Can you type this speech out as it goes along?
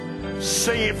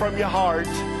Sing it from your heart.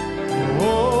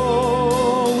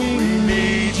 Oh, we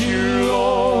need you,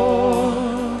 Lord.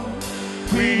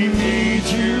 We need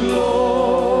you,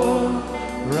 Lord,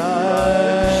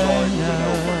 right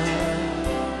now.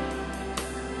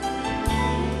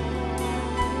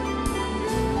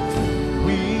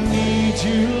 We need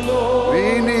you, Lord.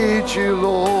 We need you,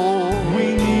 Lord.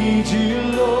 We need you,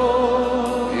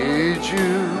 Lord. Need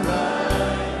you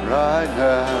right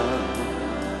now.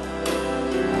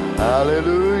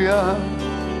 Hallelujah.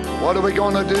 What are we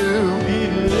going to do? We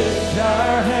lift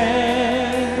our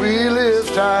hands. We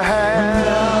lift our hands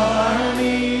Our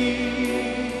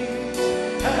knees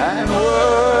and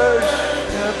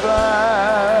worship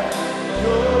at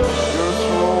your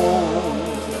throne.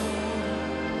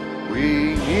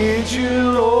 We need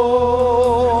you,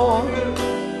 Lord.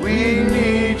 We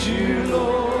need you,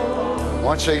 Lord.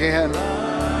 Once again.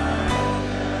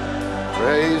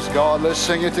 Praise God. Let's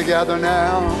sing it together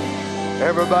now.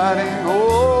 Everybody.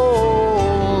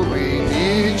 Oh, we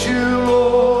need you,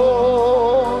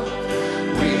 Lord.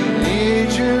 We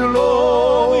need you,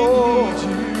 Lord,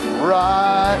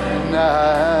 right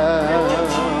now.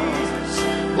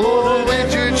 Oh, we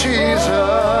need you,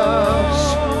 Jesus.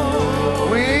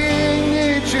 We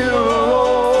need you,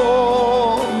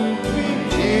 Lord. We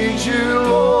need you,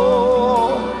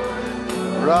 Lord,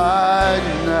 right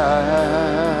now.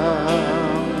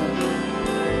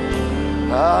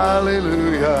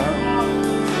 Hallelujah.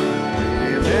 We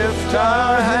lift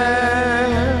our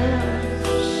hands.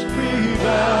 We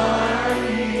bow our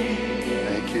knees.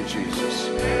 Thank you, Jesus.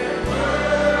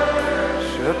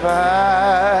 Worship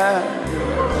at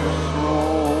your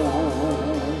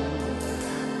throne.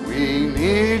 We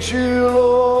need you,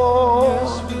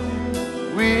 Lord.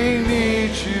 We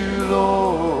need you,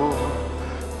 Lord,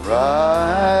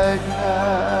 right now.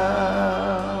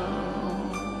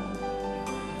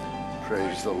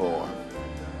 Praise the Lord.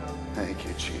 Thank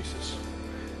you, Jesus.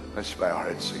 Let's bow our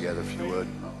heads together if you would.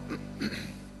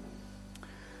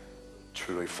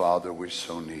 Truly, Father, we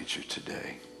so need you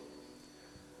today.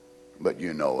 But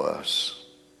you know us.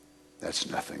 That's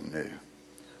nothing new.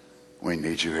 We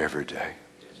need you every day.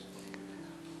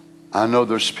 I know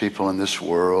there's people in this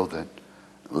world that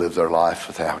live their life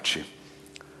without you.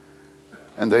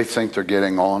 And they think they're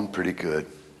getting on pretty good.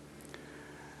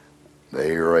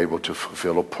 They are able to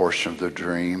fulfill a portion of their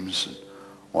dreams and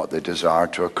what they desire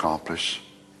to accomplish.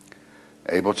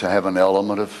 Able to have an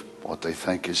element of what they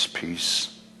think is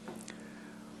peace.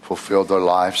 Fulfill their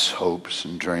life's hopes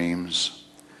and dreams.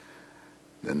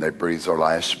 Then they breathe their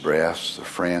last breaths. Their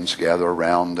friends gather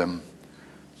around them,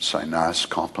 say nice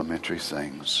complimentary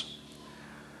things.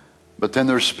 But then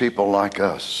there's people like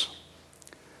us.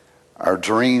 Our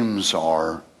dreams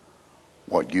are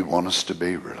what you want us to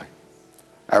be, really.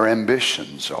 Our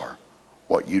ambitions are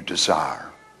what you desire.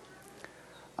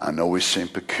 I know we seem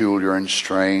peculiar and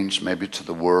strange maybe to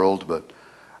the world, but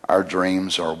our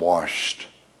dreams are washed.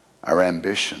 Our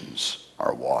ambitions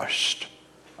are washed.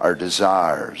 Our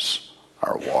desires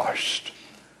are washed.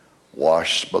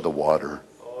 Washed by the water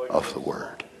of the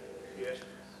Word.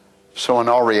 So in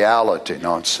our reality,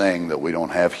 not saying that we don't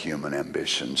have human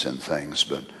ambitions and things,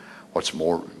 but what's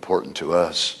more important to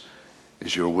us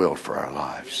is your will for our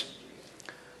lives.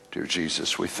 Dear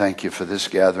Jesus, we thank you for this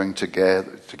gathering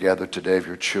together today of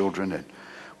your children, and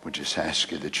we just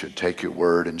ask you that you'd take your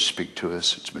word and speak to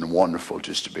us. It's been wonderful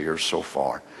just to be here so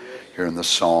far, hearing the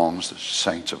songs, the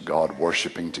saints of God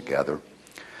worshiping together.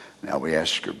 Now we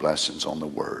ask your blessings on the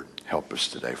word. Help us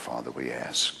today, Father, we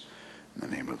ask. In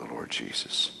the name of the Lord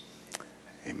Jesus.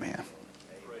 Amen.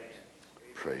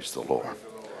 Praise the Lord.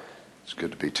 It's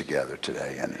good to be together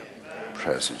today in the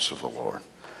presence of the Lord.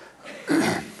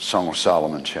 Song of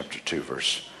Solomon, chapter 2,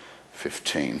 verse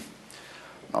 15.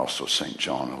 And also St.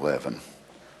 John 11,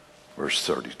 verse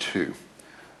 32.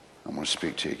 I'm going to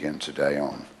speak to you again today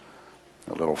on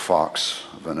the little fox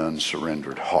of an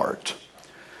unsurrendered heart.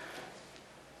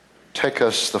 Take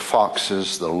us the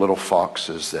foxes, the little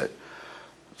foxes that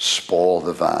spoil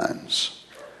the vines,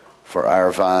 for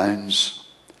our vines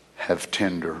have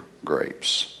tender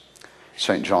grapes.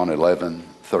 St. John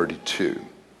 11:32.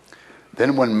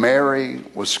 Then when Mary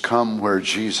was come where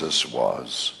Jesus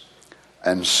was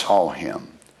and saw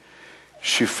him,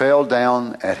 she fell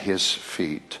down at his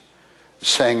feet,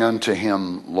 saying unto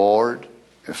him, Lord,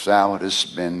 if thou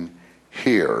hadst been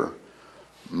here,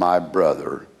 my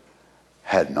brother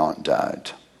had not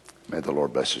died. May the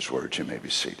Lord bless his word. You may be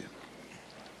seated.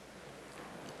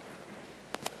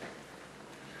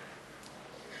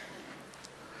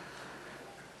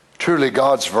 Truly,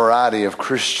 God's variety of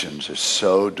Christians is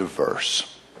so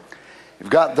diverse. You've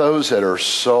got those that are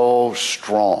so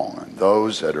strong and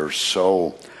those that are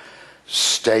so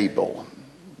stable.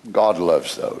 God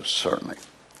loves those, certainly.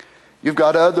 You've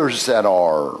got others that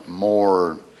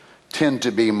tend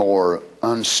to be more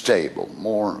unstable,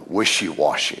 more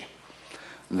wishy-washy.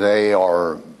 They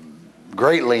are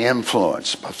greatly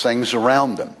influenced by things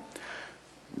around them,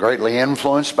 greatly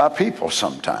influenced by people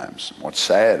sometimes. What's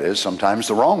sad is sometimes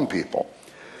the wrong people.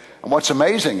 And what's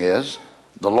amazing is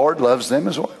the Lord loves them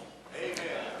as well.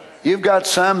 You've got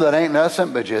some that ain't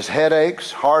nothing but just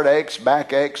headaches, heartaches,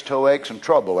 backaches, toe aches, and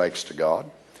trouble aches to God.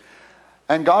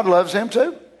 And God loves them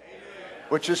too,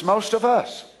 which is most of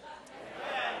us.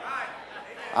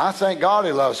 I thank God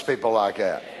He loves people like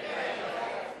that.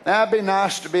 Now, it'd be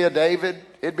nice to be a David.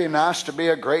 It'd be nice to be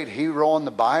a great hero in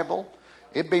the Bible.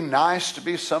 It'd be nice to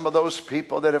be some of those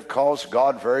people that have caused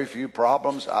God very few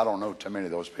problems. I don't know too many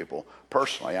of those people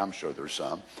personally. I'm sure there's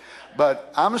some.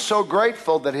 But I'm so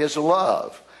grateful that His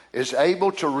love is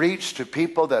able to reach to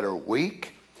people that are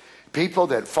weak, people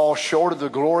that fall short of the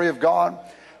glory of God.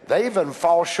 They even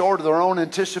fall short of their own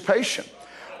anticipation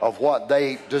of what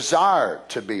they desire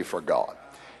to be for God.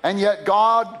 And yet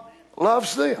God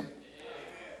loves them.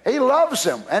 He loves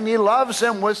them, and He loves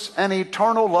them with an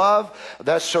eternal love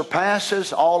that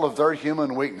surpasses all of their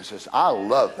human weaknesses. I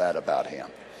love that about Him.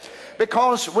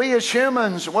 Because we as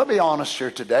humans, we'll be honest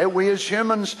here today, we as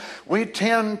humans, we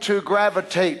tend to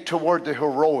gravitate toward the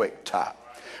heroic type.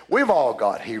 We've all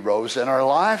got heroes in our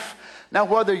life. Now,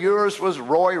 whether yours was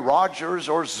Roy Rogers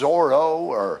or Zorro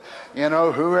or,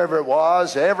 whoever it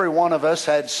was, every one of us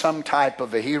had some type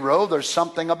of a hero. There's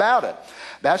something about it.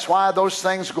 That's why those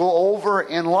things go over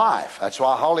in life. That's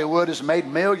why Hollywood has made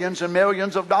millions and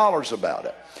millions of dollars about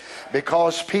it.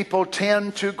 Because people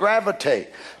tend to gravitate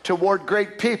toward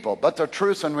great people. But the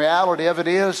truth and reality of it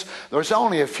is there's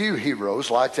only a few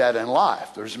heroes like that in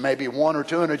life. There's maybe one or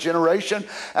two in a generation,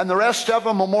 and the rest of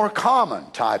them are more common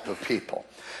type of people.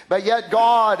 But yet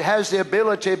God has the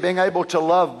ability of being able to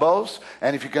love both.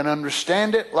 And if you can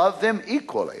understand it, love them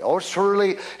equally. Or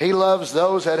surely He loves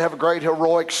those that have a great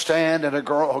heroic stand and a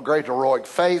great heroic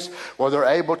faith where they're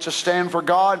able to stand for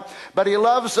God. But He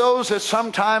loves those that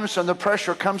sometimes when the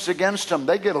pressure comes against them,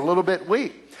 they get a little bit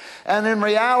weak. And in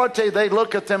reality, they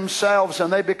look at themselves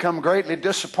and they become greatly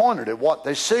disappointed at what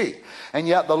they see. And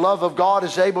yet the love of God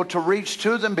is able to reach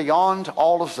to them beyond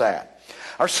all of that.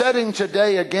 Our setting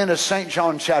today again is St.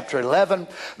 John chapter 11.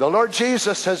 The Lord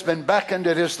Jesus has been beckoned.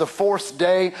 It is the fourth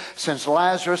day since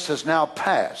Lazarus has now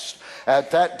passed.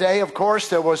 At that day, of course,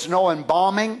 there was no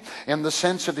embalming in the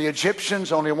sense of the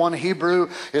Egyptians. Only one Hebrew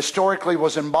historically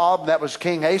was embalmed. That was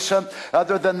King Asa.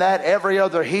 Other than that, every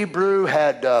other Hebrew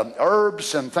had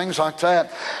herbs and things like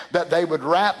that they would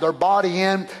wrap their body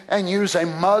in and use a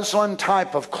muslin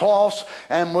type of cloth.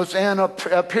 And within a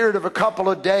period of a couple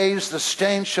of days, the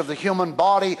stench of the human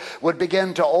body would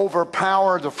begin to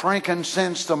overpower the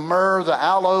frankincense, the myrrh, the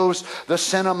aloes, the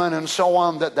cinnamon, and so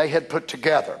on that they had put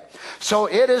together. So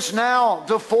it is now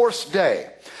the fourth day.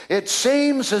 It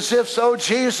seems as if though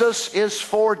Jesus is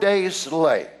 4 days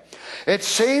late. It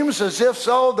seems as if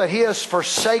though that He has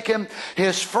forsaken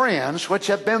His friends which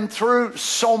have been through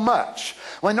so much.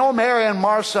 We know Mary and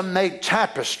Martha made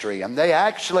tapestry, and they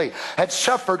actually had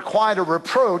suffered quite a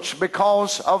reproach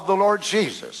because of the Lord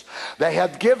Jesus. They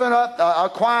had given up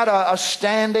quite a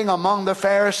standing among the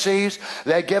Pharisees.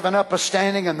 They had given up a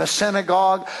standing in the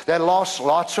synagogue. They had lost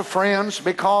lots of friends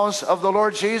because of the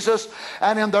Lord Jesus.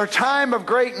 And in their time of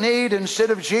great need,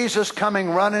 instead of Jesus coming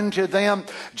running to them,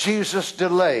 Jesus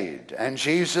delayed. And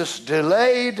Jesus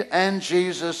delayed, and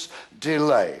Jesus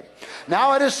delayed.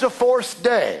 Now it is the fourth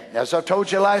day. As I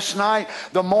told you last night,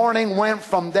 the morning went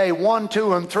from day 1,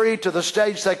 2, and 3 to the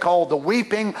stage they called the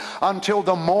weeping until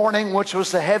the morning, which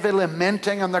was the heavy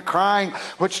lamenting and the crying,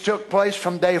 which took place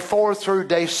from day 4 through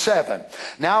day 7.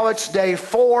 Now it's day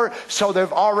 4, so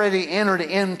they've already entered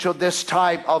into this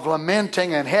type of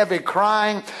lamenting and heavy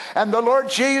crying. And the Lord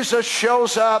Jesus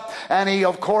shows up, and He,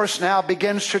 of course, now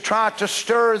begins to try to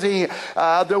stir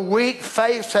the weak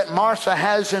faith that Martha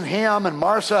has in Him, and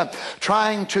Martha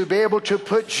trying to be able to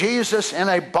put Jesus in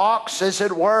a box, as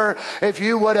it were. If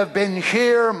you would have been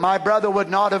here, my brother would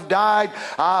not have died.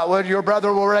 Your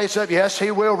brother will raise up. Yes,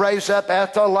 he will raise up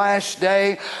at the last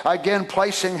day, again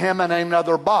placing him in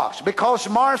another box. Because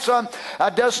Martha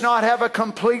does not have a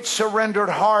complete surrendered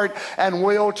heart and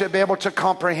will to be able to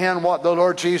comprehend what the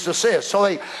Lord Jesus is. So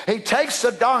he takes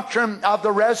the doctrine of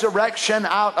the resurrection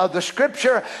out of the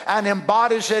Scripture and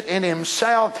embodies it in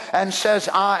himself and says,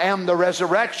 I am and the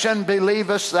resurrection,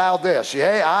 believest thou this?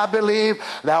 Yea, I believe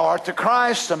thou art the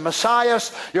Christ, the Messiah.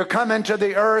 You're coming to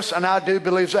the earth, and I do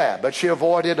believe that. But she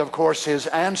avoided, of course, his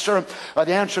answer,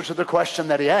 the answer to the question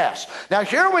that he asked. Now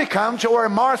here we come to where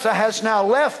Martha has now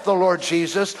left the Lord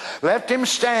Jesus, left him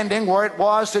standing where it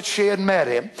was that she had met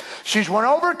him. She's went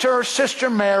over to her sister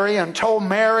Mary and told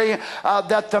Mary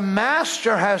that the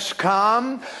Master has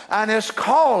come and is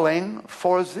calling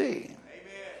for thee.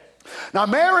 Now,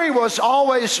 Mary was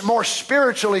always more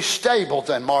spiritually stable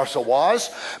than Martha was.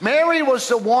 Mary was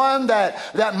the one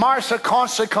that Martha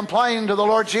constantly complained to the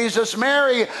Lord Jesus.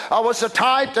 Mary was the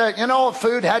type that,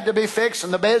 food had to be fixed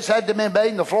and the beds had to be made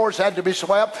and the floors had to be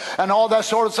swept and all that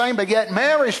sort of thing. But yet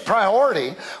Mary's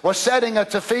priority was sitting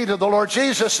at the feet of the Lord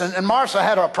Jesus. And Martha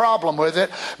had a problem with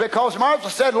it because Martha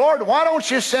said, Lord, why don't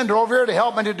you send her over here to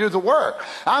help me to do the work?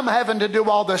 I'm having to do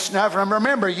all this now. And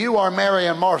remember, you are Mary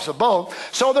and Martha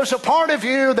both. So there's a part of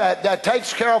you that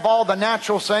takes care of all the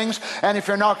natural things, and if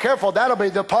you're not careful, that'll be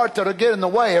the part that'll get in the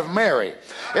way of Mary.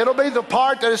 It'll be the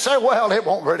part that'll say, well, it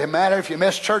won't really matter if you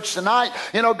miss church tonight.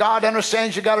 God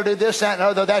understands you got to do this, that, and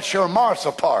other. That's your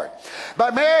Martha part.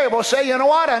 But Mary will say, you know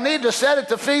what? I need to sit at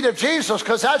the feet of Jesus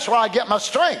because that's where I get my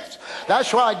strength.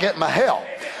 That's where I get my help.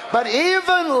 But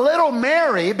even little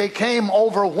Mary became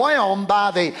overwhelmed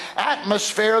by the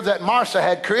atmosphere that Martha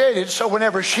had created. So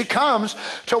whenever she comes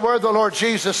to where the Lord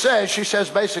Jesus says, she says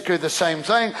basically the same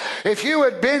thing. If you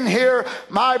had been here,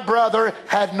 my brother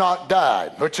had not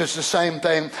died, which is the same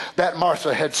thing that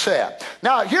Martha had said.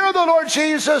 Now, here the Lord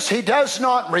Jesus, he does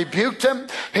not rebuke them.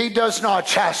 He does not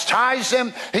chastise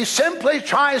them. He simply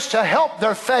tries to help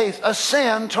their faith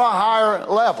ascend to a higher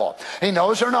level. He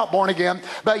knows they're not born again,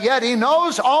 but yet he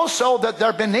knows also that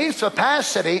they're beneath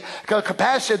capacity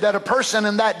that a person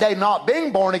in that day not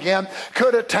being born again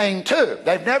could attain to.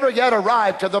 They've never yet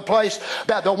arrived to the place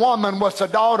that the woman was the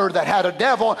daughter that had a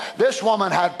devil. This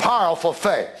woman had powerful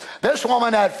faith. This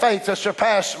woman had faith that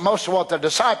surpassed most of what the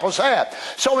disciples had.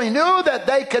 So he knew that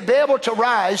they could be able to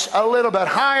rise a little bit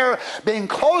higher. Being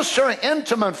closer,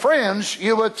 intimate friends,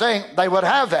 you would think they would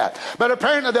have that. But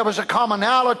apparently there was a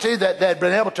commonality that they'd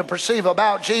been able to perceive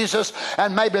about Jesus,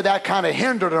 and maybe that kind of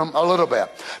hindered them a little bit.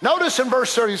 Notice in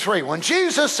verse 33, when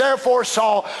Jesus therefore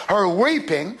saw her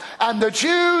weeping, and the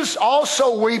Jews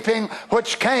also weeping,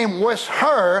 which came with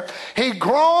her, he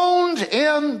groaned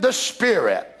in the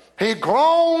spirit. He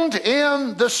groaned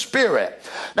in the spirit.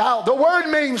 Now, the word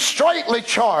means straightly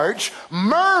charge,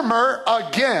 murmur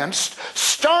against,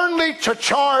 sternly to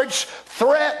charge,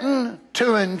 threaten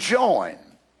to enjoin.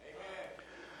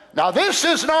 Now, this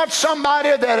is not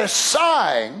somebody that is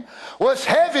sighing with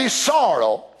heavy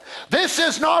sorrow. This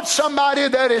is not somebody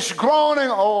that is groaning,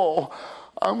 oh,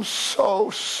 I'm so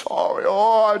sorry.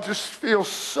 Oh, I just feel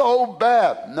so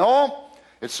bad. No,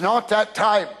 it's not that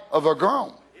type of a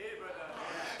groan.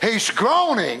 He's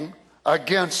groaning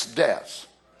against death.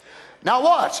 Now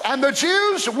watch. And the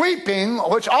Jews weeping,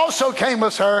 which also came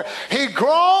with her, he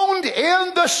groaned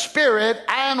in the spirit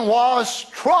and was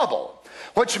troubled,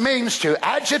 which means to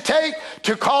agitate,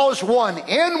 to cause one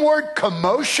inward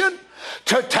commotion,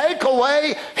 to take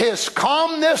away his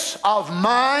calmness of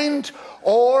mind,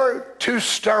 or to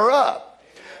stir up.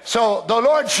 So the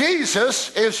Lord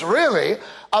Jesus is really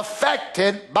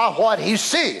affected by what he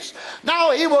sees.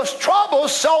 Now he was troubled,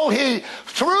 so he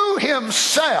threw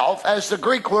himself, as the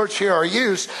Greek words here are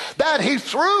used, that he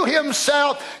threw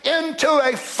himself into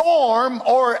a form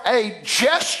or a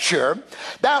gesture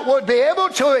that would be able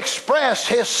to express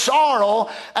his sorrow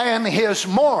and his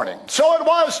mourning. So it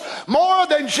was more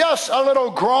than just a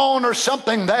little groan or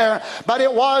something there, but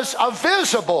it was a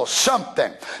visible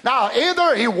something. Now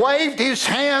either he waved his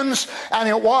hands and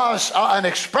it was an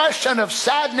expression of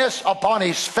sadness upon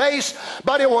his face,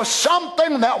 but it was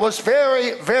something that was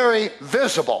very, very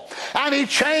visible. And he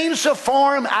changed the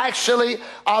form actually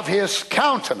of his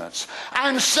countenance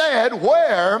and said,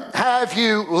 where have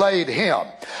you laid him?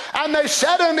 And they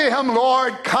said unto him,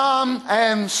 Lord, come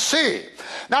and see.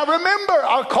 Now remember,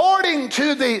 according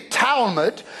to the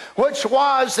Talmud, which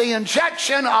was the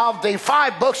injection of the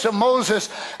 5 books of Moses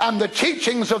and the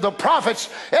teachings of the prophets,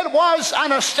 it was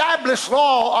an established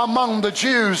law among the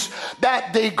Jews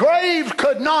that the grave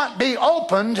could not be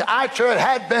opened after it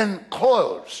had been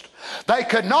closed. They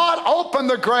could not open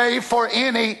the grave for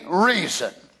any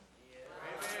reason.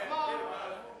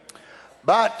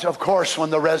 But, of course, when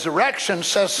the resurrection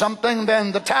says something,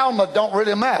 then the Talmud don't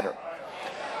really matter.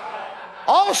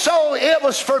 Also, it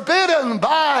was forbidden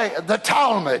by the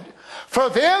Talmud for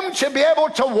them to be able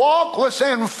to walk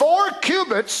within 4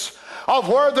 cubits of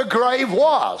where the grave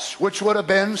was, which would have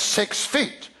been 6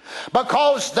 feet.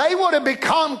 because they would have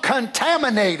become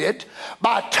contaminated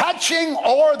by touching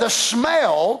or the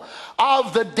smell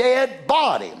of the dead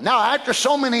body. Now, after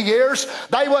so many years,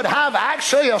 they would have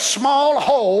actually a small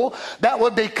hole that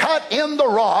would be cut in the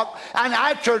rock, and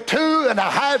after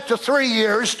 2.5 to 3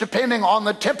 years, depending on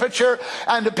the temperature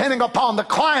and depending upon the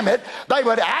climate, they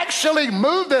would actually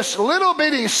move this little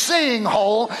bitty seeing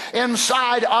hole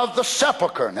inside of the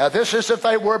sepulcher. Now, this is if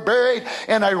they were buried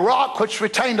in a rock which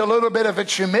retained a little bit of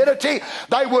its humidity.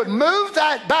 They would move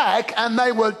that back, and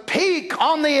they would peek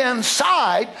on the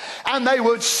inside, and they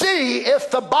would see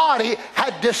if the body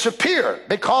had disappeared,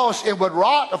 because it would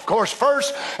rot, of course,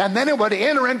 first, and then it would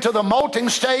enter into the molting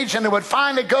stage, and it would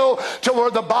finally go to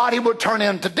where the body would turn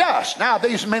into dust. Now,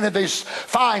 many of these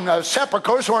fine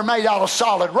sepulchers were made out of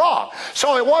solid rock,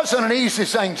 so it wasn't an easy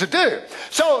thing to do.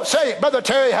 So, say Brother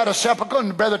Terry had a sepulcher,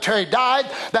 and Brother Terry died.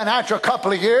 Then after a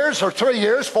couple of years, or 3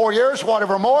 years, 4 years,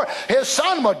 whatever more, his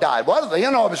son would die. Well,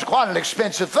 it was quite an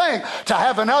expensive thing to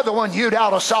have another one hewed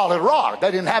out of solid rock.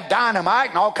 They didn't have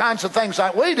dynamite and all kinds of things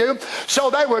like we do.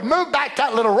 So they would move back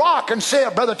that little rock and see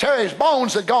if Brother Terry's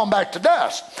bones had gone back to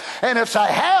dust. And if they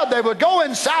had, they would go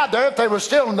inside there. If they were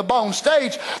still in the bone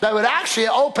stage, they would actually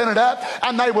open it up,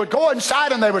 and they would go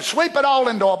inside, and they would sweep it all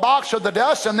into a box of the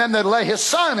dust, and then they'd lay his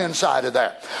son inside of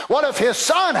there. What if his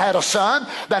son had a son?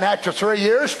 Then after 3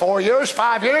 years, 4 years,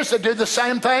 5 years, they'd do the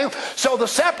same thing. So the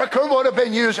sepulcher would have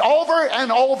been used over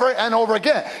and over and over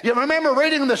again. You remember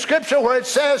reading the scripture where it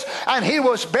says, and he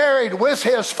was buried with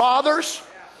his fathers?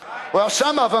 Well,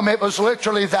 some of them, it was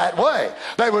literally that way.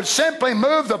 They would simply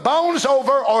move the bones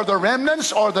over, or the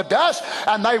remnants, or the dust,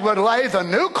 and they would lay the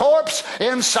new corpse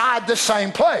inside the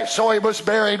same place. So he was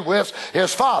buried with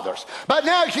his fathers. But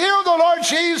now here the Lord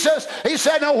Jesus, he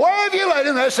said, now where have you laid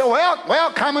him? They said,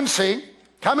 well, come and see.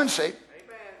 Come and see.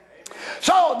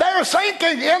 So they're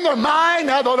thinking in their mind,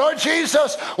 now the Lord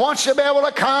Jesus wants to be able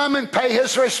to come and pay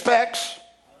his respects.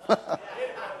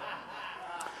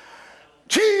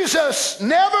 Jesus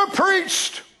never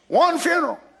preached one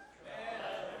funeral.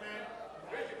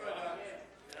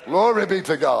 Glory be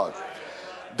to God.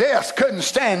 Death couldn't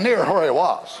stand near where he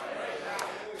was.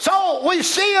 So we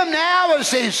see him now as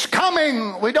he's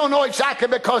coming. We don't know exactly,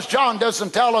 because John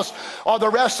doesn't tell us, or the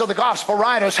rest of the gospel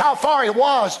writers, how far he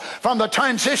was from the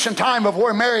transition time of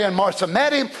where Mary and Martha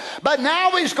met him. But now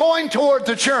he's going toward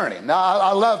the journey. Now,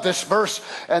 I love this verse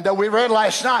that we read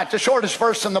last night, the shortest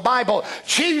verse in the Bible.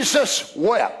 Jesus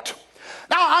wept.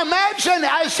 Now imagine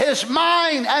as his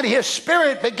mind and his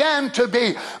spirit began to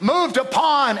be moved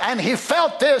upon, and he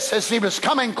felt this as he was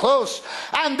coming close,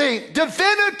 and the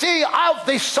divinity of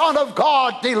the Son of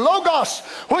God, the Logos,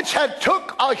 which had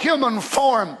took a human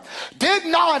form, did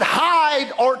not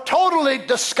hide or totally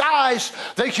disguise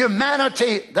the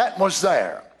humanity that was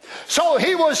there. So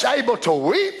he was able to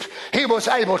weep, he was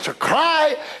able to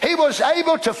cry, he was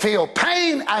able to feel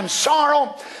pain and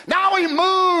sorrow. Now he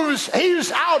moves,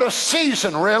 he's out of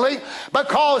season really,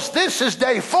 because this is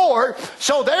day 4,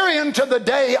 so they're into the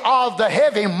day of the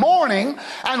heavy mourning,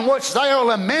 and which they are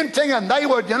lamenting, and they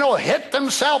would, hit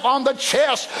themselves on the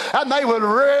chest, and they would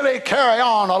really carry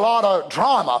on a lot of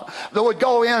drama that would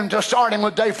go into starting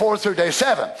with day 4 through day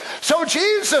 7. So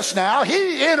Jesus now,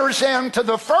 he enters into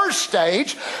the first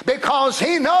stage, because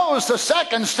he knows the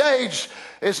second stage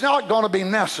is not going to be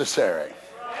necessary.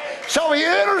 So he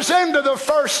enters into the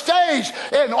first stage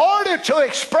in order to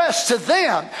express to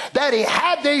them that he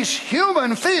had these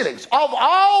human feelings. Of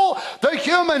all the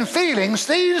human feelings,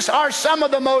 these are some of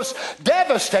the most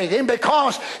devastating,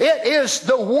 because it is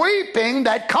the weeping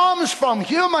that comes from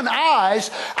human eyes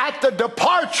at the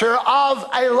departure of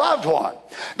a loved one.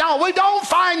 Now, we don't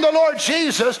find the Lord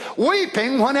Jesus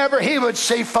weeping whenever he would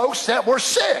see folks that were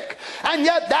sick. And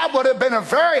yet that would have been a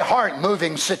very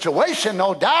heart-moving situation,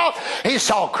 no doubt. He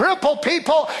saw crippled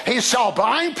people. He saw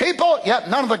blind people. Yet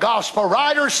none of the gospel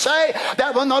writers say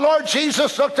that when the Lord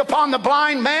Jesus looked upon the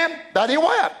blind man, that he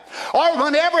wept. Or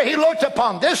whenever he looked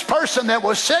upon this person that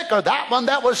was sick, or that one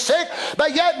that was sick.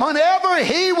 But yet whenever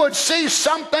he would see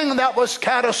something that was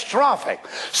catastrophic,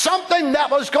 something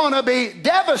that was going to be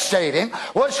devastating,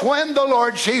 was when the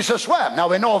Lord Jesus wept. Now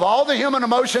we know of all the human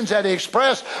emotions that he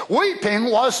expressed, weeping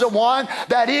was the one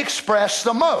that he expressed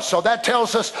the most. So that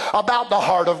tells us about the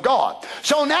heart of God.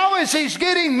 So now now as he's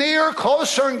getting near,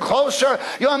 closer and closer,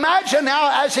 you imagine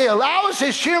now as he allows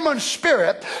his human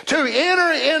spirit to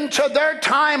enter into their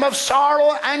time of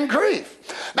sorrow and grief.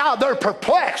 Now they're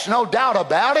perplexed, no doubt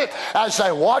about it, as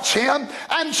they watch him.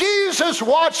 And Jesus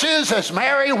watches as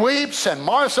Mary weeps and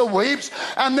Martha weeps.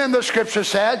 And then the scripture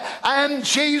said, and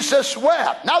Jesus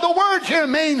wept. Now the word here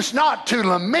means not to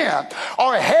lament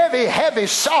or heavy, heavy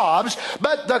sobs,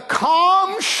 but the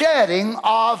calm shedding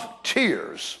of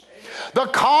tears. The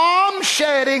calm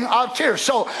shedding of tears.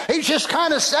 So he's just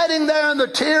kind of sitting there and the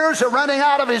tears are running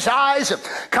out of his eyes and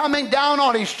coming down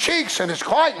on his cheeks, and it's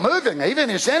quite moving. Even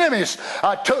his enemies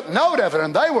took note of it,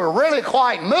 and they were really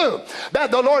quite moved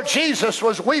that the Lord Jesus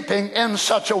was weeping in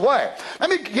such a way. Let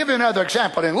me give you another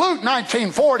example. In Luke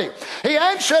 19:40, he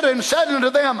answered and said unto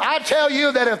them, I tell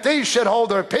you that if these should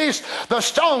hold their peace, the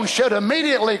stones should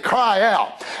immediately cry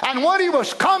out. And when he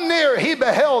was come near, he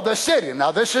beheld the city.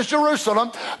 Now this is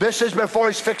Jerusalem. This is before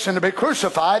he's fixing to be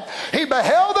crucified. He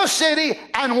beheld the city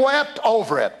and wept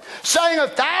over it, saying,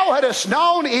 if thou hadst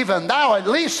known, even thou at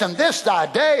least in this thy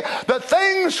day, the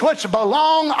things which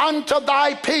belong unto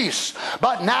thy peace.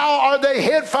 But now are they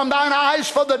hid from thine eyes,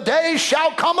 for the day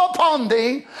shall come upon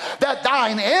thee that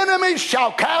thine enemies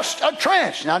shall cast a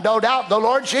trench. Now no doubt the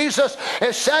Lord Jesus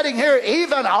is sitting here,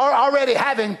 even already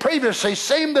having previously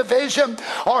seen the vision,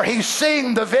 or he's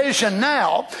seeing the vision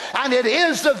now, and it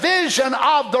is the vision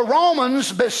of the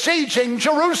Romans besieging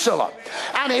Jerusalem.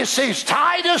 And he sees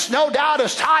Titus, no doubt,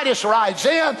 as Titus rides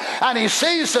in, and he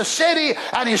sees the city,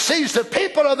 and he sees the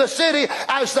people of the city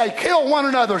as they kill one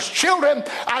another's children,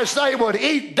 as they would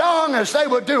eat dung, as they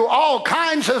would do all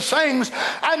kinds of things.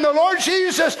 And the Lord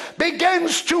Jesus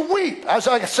begins to weep. As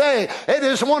I say, it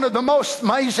is one of the most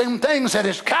amazing things. It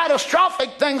is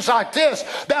catastrophic things like this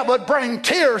that would bring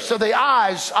tears to the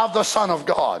eyes of the Son of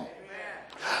God.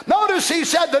 Notice he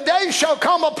said, the day shall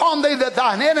come upon thee that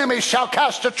thine enemies shall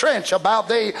cast a trench about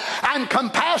thee and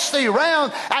compass thee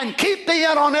round and keep thee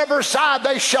in on every side.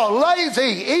 They shall lay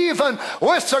thee even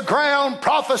with the ground.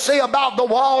 Prophecy about the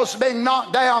walls being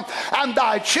knocked down, and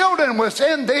thy children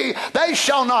within thee, they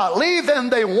shall not leave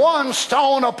in thee one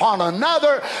stone upon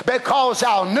another, because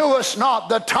thou knewest not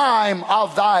the time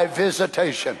of thy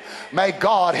visitation. May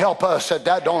God help us that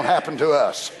that don't happen to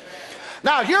us.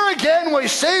 Now here again we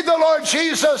see the Lord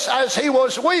Jesus as he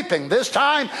was weeping. This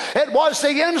time it was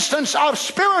the instance of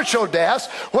spiritual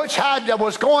death which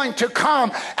was going to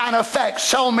come and affect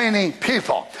so many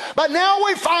people. But now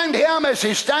we find him as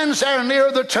he stands there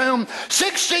near the tomb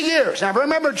 60 years. Now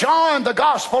remember, John, the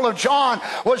Gospel of John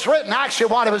was written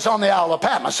actually while he was on the Isle of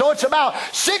Patmos. So it's about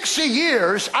 60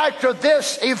 years after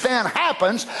this event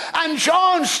happens, and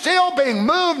John's still being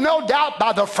moved, no doubt,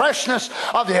 by the freshness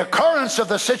of the occurrence of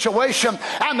the situation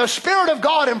and the Spirit of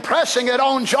God impressing it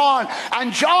on John.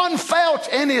 And John felt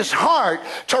in his heart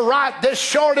to write this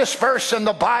shortest verse in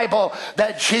the Bible,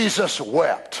 that Jesus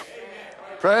wept.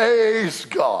 Praise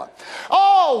God.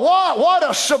 Oh, what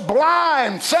a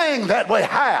sublime thing that we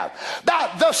have.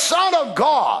 That the Son of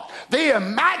God, the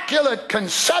Immaculate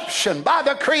Conception by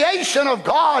the creation of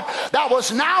God that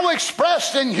was now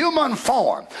expressed in human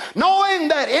form, knowing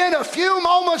that in a few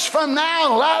moments from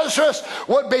now Lazarus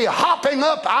would be hopping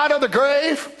up out of the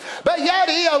grave, but yet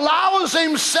he allows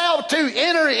himself to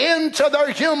enter into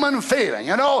their human feeling.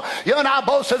 You know, you and I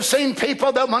both have seen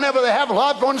people that whenever they have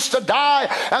loved ones to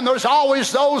die, and there's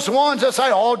always those ones that say,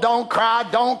 oh, don't cry,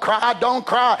 don't cry, don't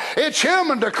cry. It's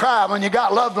human to cry when you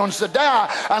got loved ones to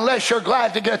die, unless you're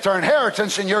glad to get their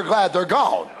inheritance and you're glad they're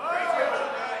gone.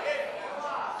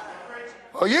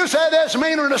 Well, you say that's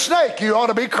meaner than a snake. You ought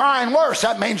to be crying worse.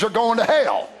 That means they're going to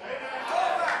hell.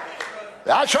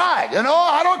 That's right. You know,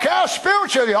 I don't care how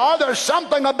spiritual you are. There's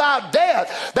something about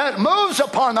death that moves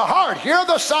upon the heart. Here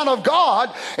the Son of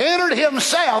God entered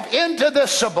himself into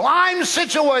this sublime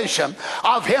situation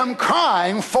of him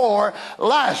crying for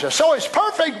Lazarus. So his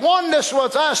perfect oneness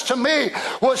with us, to me,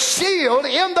 was sealed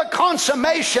in the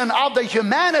consummation of the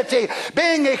humanity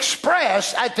being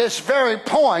expressed at this very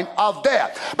point of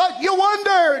death. But you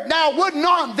wonder, now, would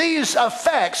not these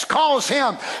effects cause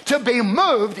him to be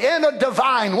moved in a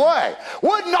divine way?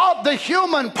 Would not the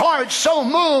human part so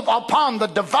move upon the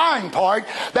divine part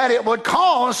that it would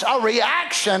cause a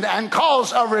reaction and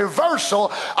cause a reversal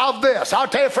of this? I'll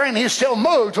tell you, friend, he's still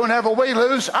moved whenever we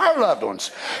lose our loved ones.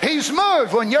 He's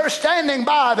moved when you're standing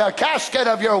by the casket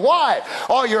of your wife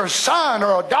or your son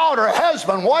or a daughter or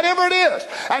husband, whatever it is,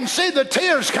 and see the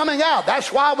tears coming out.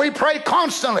 That's why we pray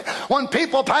constantly when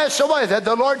people pass away, that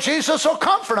the Lord Jesus will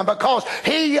comfort them, because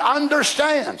he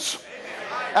understands.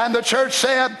 And the church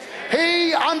said,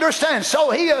 He understands.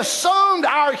 So he assumed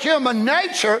our human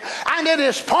nature, and it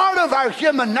is part of our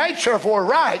human nature, if we're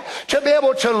right, to be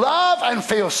able to love and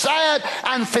feel sad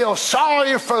and feel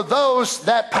sorry for those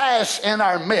that pass in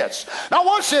our midst. Now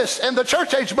watch this. In the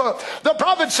church age book, the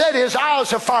prophet said his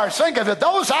eyes are fire. Think of it.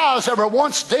 Those eyes that were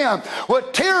once dim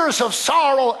with tears of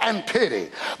sorrow and pity.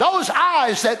 Those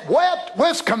eyes that wept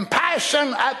with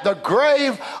compassion at the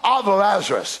grave of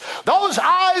Lazarus. Those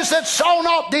eyes that saw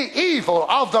not the evil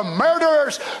of the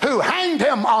murderers who hanged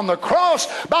him on the cross,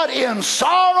 but in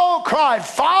sorrow cried,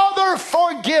 Father,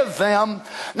 forgive them.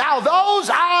 Now those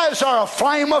eyes are a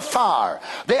flame of fire.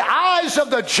 The eyes of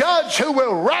the judge who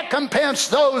will recompense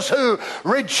those who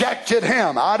rejected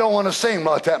him. I don't want to sing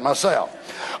like that myself.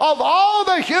 Of all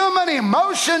the human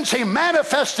emotions he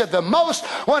manifested the most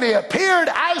when he appeared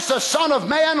as the Son of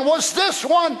Man was this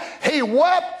one. He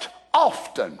wept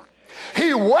often.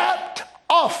 He wept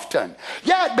often.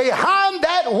 Yet behind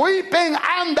that weeping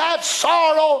and that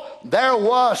sorrow, there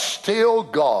was still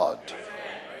God.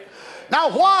 Now,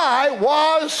 why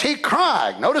was he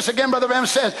crying? Notice again, Brother Branham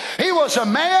says, he was a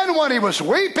man when he was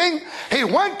weeping. He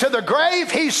went to the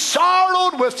grave. He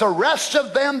sorrowed with the rest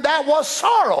of them that was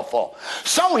sorrowful.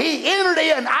 So he entered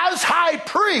in as high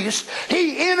priest.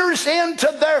 He enters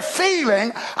into their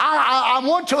feeling. I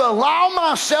want to allow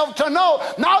myself to know,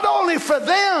 not only for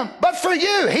them, but for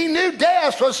you. He knew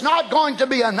death was not going to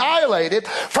be annihilated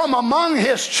from among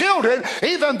his children,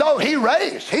 even though he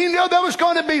raised. He knew there was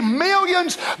going to be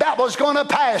millions that was going to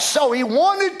pass. So he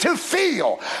wanted to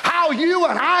feel how you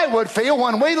and I would feel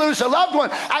when we lose a loved one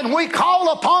and we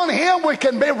call upon him. We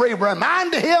can be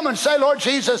reminded him and say, Lord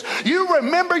Jesus, you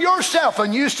remember yourself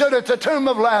and you stood at the tomb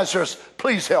of Lazarus.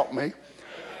 Please help me.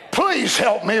 Please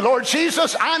help me, Lord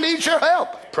Jesus. I need your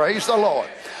help. Praise the Lord.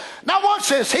 Now watch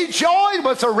this. He joined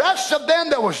with the rest of them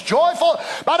that was joyful,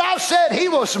 but I said he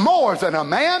was more than a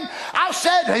man. I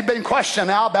said he'd been questioned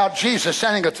now about Jesus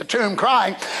standing at the tomb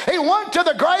crying. He went to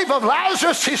the grave of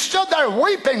Lazarus. He stood there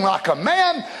weeping like a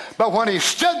man, but when he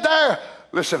stood there,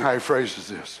 listen how he phrases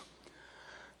this,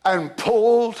 and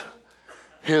pulled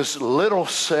his little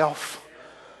self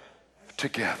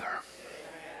together.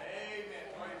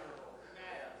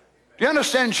 Do you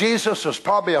understand? Jesus was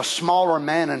probably a smaller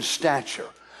man in stature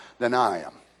than I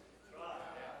am.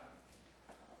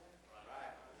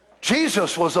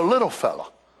 Jesus was a little fella,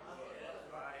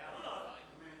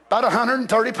 about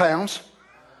 130 pounds,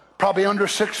 probably under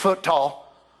 6 foot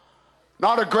tall,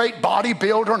 not a great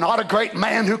bodybuilder, not a great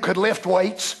man who could lift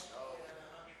weights.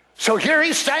 So here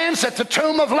he stands at the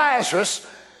tomb of Lazarus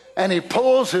and he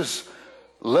pulls his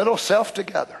little self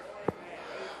together.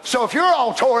 So if you're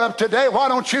all tore up today, why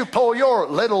don't you pull your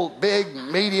little, big,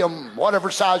 medium, whatever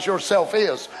size yourself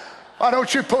is, why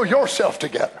don't you pull yourself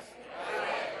together?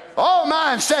 Oh,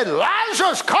 man said,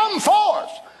 Lazarus, come forth.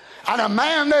 And a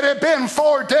man that had been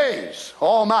 4 days,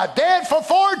 oh my, dead for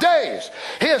 4 days,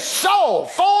 his soul,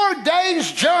 4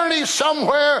 days journey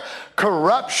somewhere,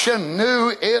 corruption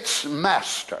knew its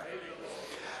master.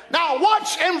 Now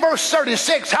watch in verse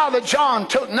 36 how that John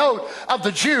took note of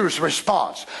the Jews'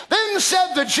 response. Then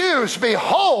said the Jews,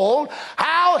 behold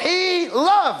how he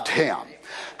loved him.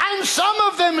 And some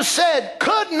of them said,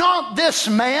 could not this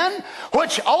man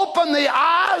which opened the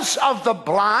eyes of the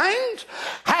blind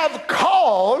have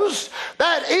caused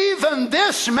that even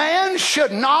this man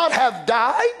should not have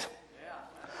died?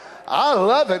 I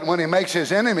love it when he makes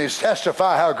his enemies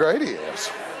testify how great he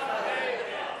is.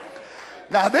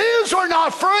 Now, these were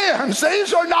not friends.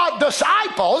 These are not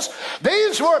disciples.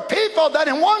 These were people that,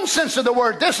 in one sense of the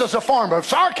word, this is a form of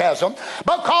sarcasm,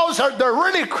 because they're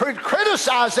really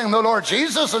criticizing the Lord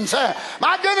Jesus and saying,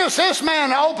 my goodness, this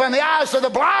man opened the eyes of the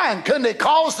blind. Couldn't he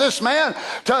cause this man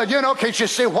to, can't you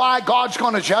see why God's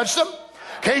going to judge them?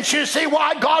 Can't you see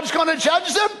why God's going to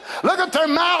judge them? Look at their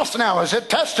mouths now as it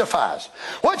testifies.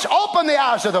 Which opened the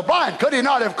eyes of the blind. Could he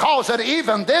not have caused that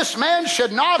even this man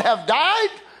should not have died?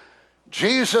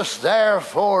 Jesus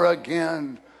therefore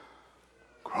again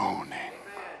groaning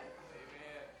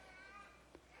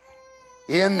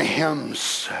in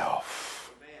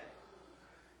himself.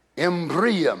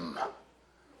 Embrium.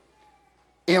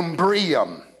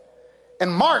 In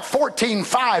Mark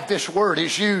 14:5, this word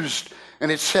is used and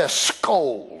it says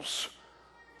scolds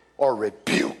or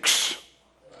rebukes.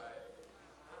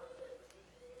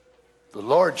 The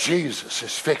Lord Jesus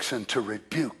is fixing to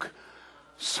rebuke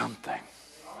something.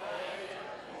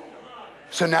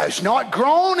 So now he's not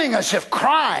groaning as if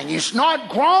crying. He's not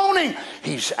groaning.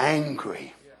 He's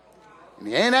angry. And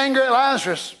he ain't angry at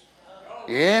Lazarus.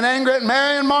 He ain't angry at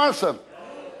Mary and Martha.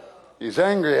 He's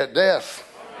angry at death.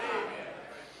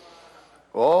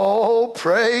 Oh,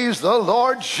 praise the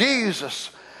Lord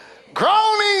Jesus.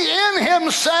 groaning in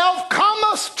himself,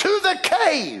 cometh to the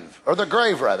cave, or the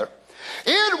grave rather.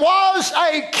 It was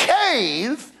a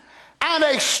cave, and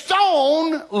a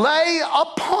stone lay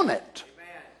upon it.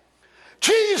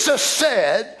 Jesus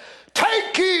said,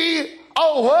 take ye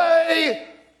away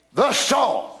the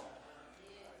stone.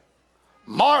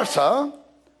 Martha,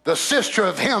 the sister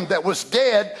of him that was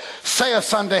dead,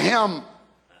 saith unto him,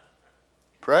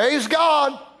 praise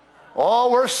God.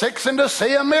 Oh, we're fixing to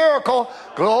see a miracle.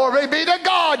 Glory be to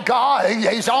God. God,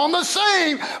 he's on the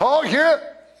scene. Oh, here.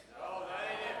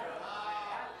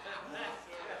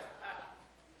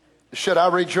 Should I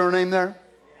read your name there?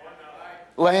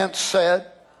 Lance said.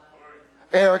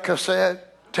 Erica said.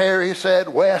 Terry said.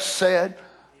 Wes said.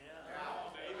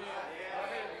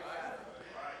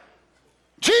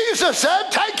 Jesus said,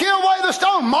 take ye away the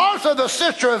stone. Martha, the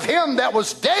sister of him that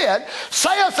was dead,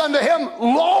 saith unto him,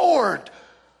 Lord,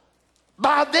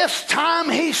 by this time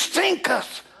he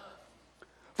stinketh,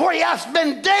 for he hath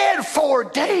been dead 4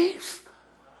 days.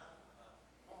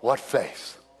 What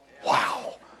faith.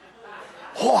 Wow.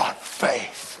 What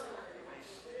faith.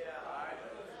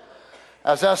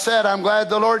 As I said, I'm glad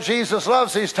the Lord Jesus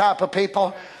loves these type of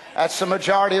people. That's the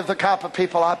majority of the type of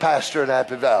people I pastor at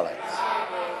Happy Valley.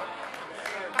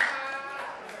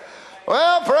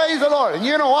 Well, praise the Lord. And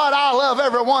you know what? I love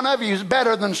every one of you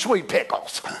better than sweet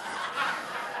pickles.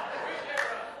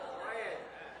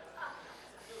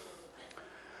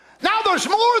 Now, there's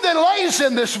more than lays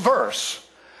in this verse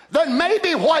than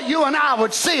maybe what you and I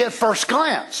would see at first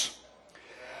glance.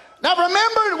 Now,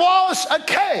 remember, it was a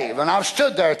cave, and I've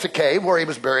stood there at the cave where he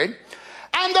was buried,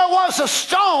 and there was a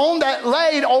stone that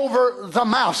laid over the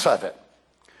mouth of it.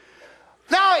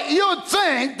 Now, you'd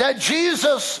think that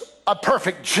Jesus, a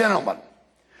perfect gentleman,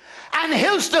 and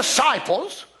his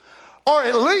disciples, or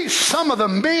at least some of the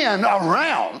men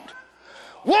around,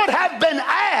 would have been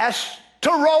asked to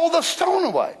roll the stone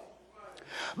away.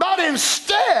 But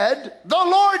instead, the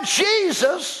Lord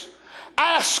Jesus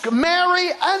asked Mary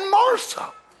and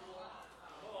Martha.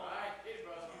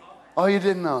 Oh, you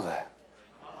didn't know that?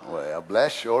 Well,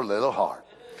 bless your little heart.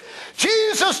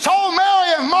 Jesus told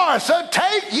Mary and Martha,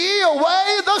 take ye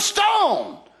away the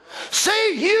stone.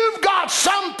 See, you've got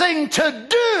something to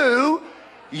do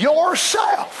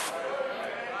yourself.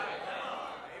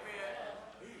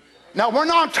 Now, we're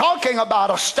not talking about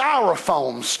a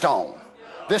styrofoam stone.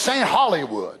 This ain't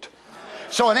Hollywood.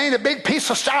 So it ain't a big piece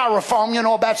of styrofoam, you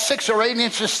know, about 6 or 8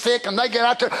 inches thick, and they get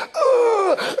out there.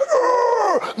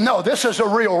 No, this is a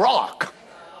real rock.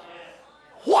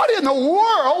 What in the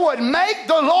world would make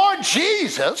the Lord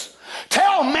Jesus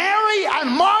tell Mary and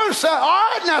Martha, all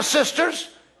right now, sisters,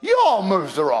 you all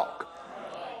move the rock?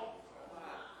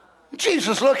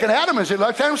 Jesus, looking at them as he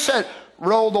looked at them, said,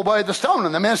 roll away the stone.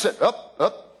 And the men said,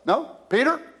 no.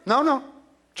 Peter, no.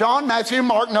 John, Matthew,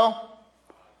 Mark, no.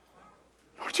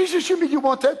 Lord Jesus, you mean you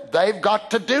want that? They've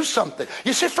got to do something.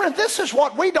 You see, friend, this is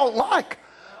what we don't like.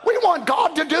 We want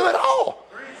God to do it all.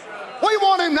 We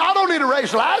want him not only to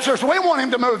raise Lazarus, we want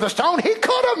him to move the stone. He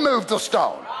could have moved the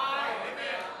stone.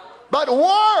 But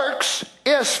works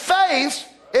is faith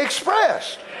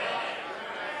expressed.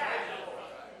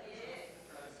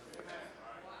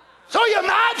 So you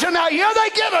imagine now, here they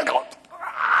get it. Go,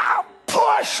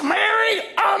 push, Mary,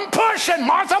 I'm pushing.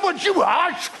 Martha, would you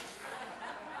hush?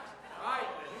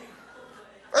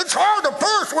 It's hard to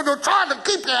push when you're trying to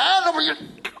keep your hand over your...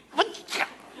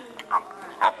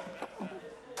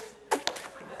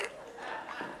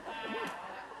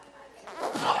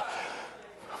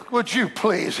 Would you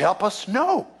please help us?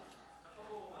 No.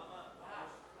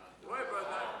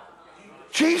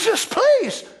 Jesus,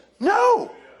 please.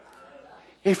 No.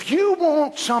 If you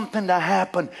want something to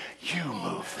happen, you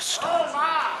move the stone.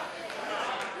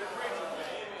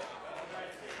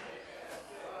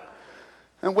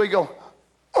 And we go,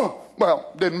 oh,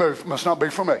 well, didn't move. Must not be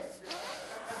for me.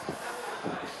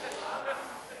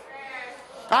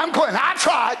 I'm quitting. I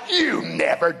tried. You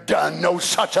never done no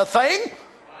such a thing.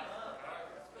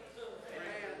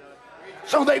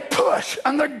 So they push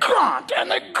and they grunt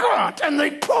and they grunt and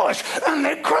they push and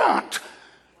they grunt.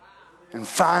 And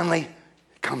finally,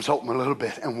 it comes open a little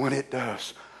bit. And when it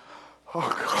does, oh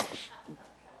God.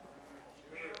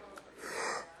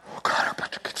 Oh God, I'm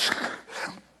about to get sick.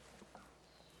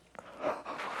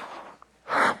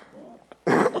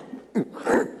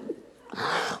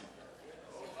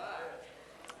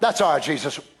 That's all right,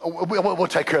 Jesus. We'll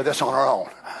take care of this on our own.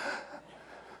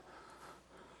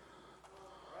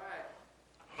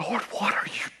 Lord, what are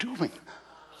you doing?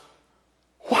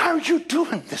 Why are you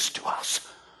doing this to us?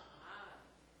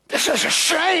 This is a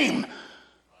shame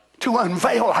to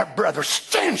unveil our brother's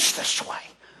stench this way.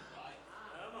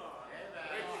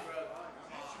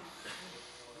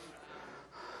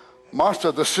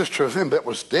 Martha, the sister of him that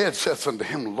was dead, saith unto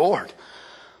him, Lord,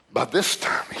 by this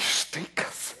time he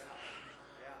stinketh,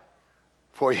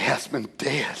 for he hath been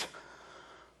dead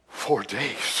 4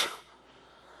 days.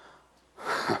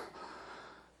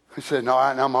 He said, no, all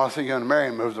right, now Martha, you're going to Mary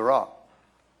and move the rock.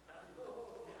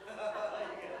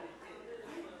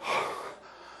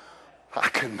 I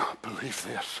cannot believe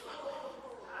this.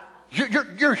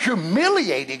 You're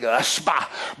humiliating us by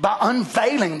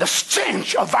unveiling the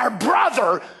stench of our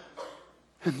brother.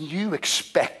 And you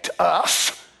expect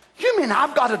us? You mean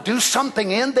I've got to do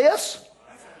something in this?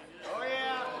 Oh,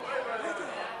 yeah.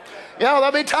 Yeah,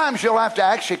 there'll be times you'll have to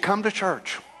actually come to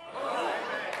church.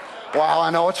 Wow,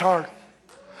 I know it's hard.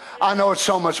 I know it's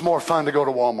so much more fun to go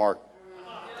to Walmart.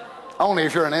 Only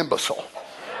if you're an imbecile.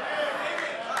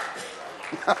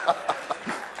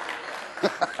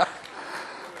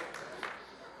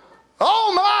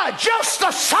 Oh my, just the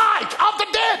sight of the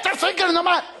dead. They're thinking in their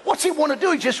mind, what's he want to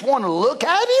do? He just want to look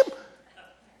at him?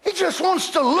 He just wants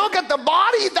to look at the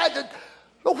body.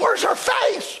 Where's her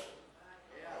face?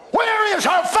 Where is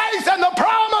her faith and the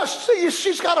promise? See,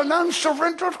 she's got an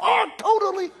unsurrendered heart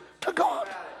totally to God.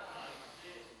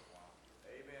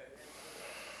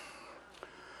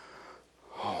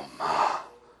 Oh my.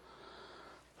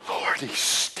 Lord, he's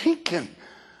stinking.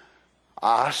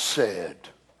 I said,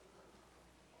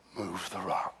 move the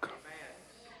rock.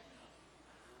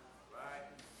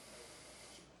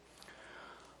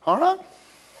 All right.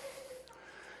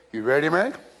 You ready,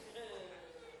 Mary?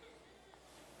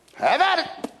 Have at it.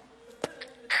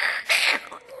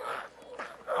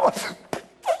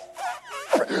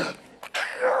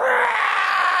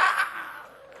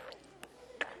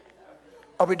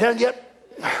 Are we done yet?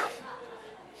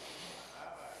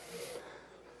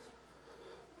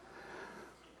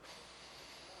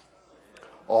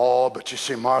 Oh, but you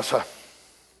see, Martha,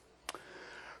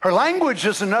 her language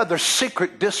is another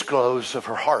secret disclose of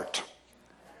her heart.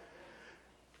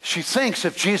 She thinks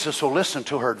if Jesus will listen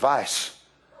to her advice,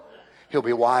 he'll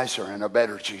be wiser and a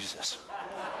better Jesus.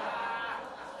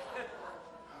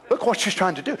 Look what she's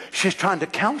trying to do. She's trying to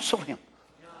counsel him.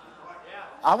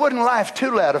 I wouldn't laugh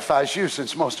too loud if I was you,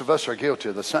 since most of us are guilty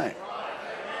of the same.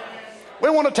 We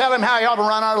want to tell him how he ought to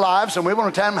run our lives, and we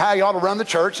want to tell him how he ought to run the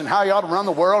church, and how he ought to run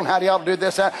the world, and how he ought to do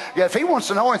this, that. Yeah, if he wants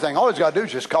to know anything, all he's got to do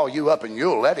is just call you up, and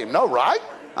you'll let him know, right?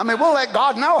 I mean, we'll let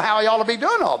God know how he ought to be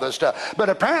doing all this stuff. But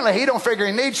apparently he don't figure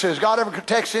he needs to. Has God ever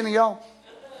text any of y'all?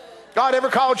 God ever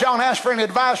called y'all and asked for any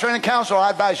advice or any counsel? I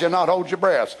advise you not hold your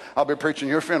breath. I'll be preaching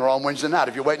your funeral on Wednesday night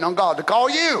if you're waiting on God to call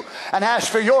you and ask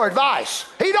for your advice.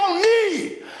 He don't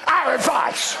need our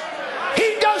advice.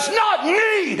 He does not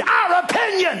need our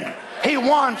opinion. He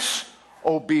wants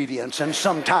obedience, and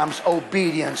sometimes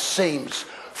obedience seems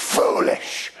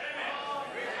foolish.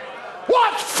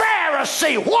 What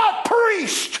Pharisee, what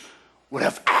priest would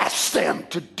have asked them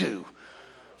to do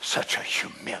such a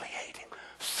humiliating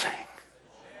thing?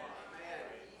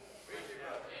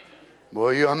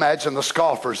 Well, you imagine the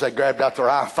scoffers. They grabbed out their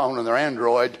iPhone and their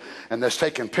Android, and they're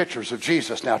taking pictures of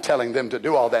Jesus now, telling them to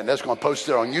do all that. And they're going to post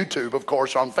it on YouTube, of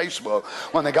course, on Facebook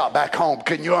when they got back home.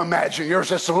 Can you imagine? Here's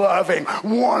this loving,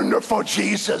 wonderful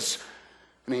Jesus.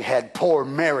 And he had poor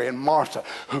Mary and Martha,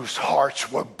 whose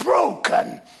hearts were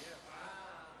broken.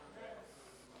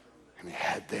 And he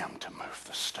had them to move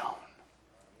the stone.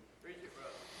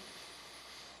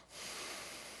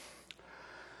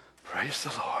 Praise the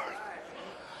Lord.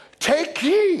 Take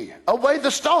ye away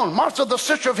the stone. Martha, the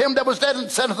sister of him that was dead,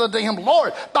 and said unto him,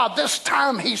 Lord, by this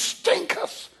time he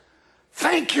stinketh.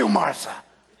 Thank you, Martha.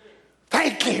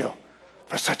 Thank you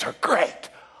for such a great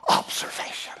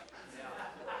observation.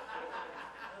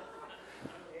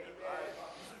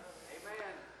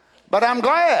 But I'm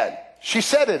glad she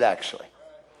said it, actually.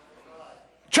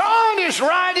 John is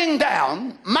writing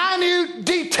down minute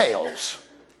details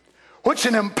which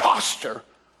an imposter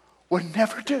would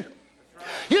never do.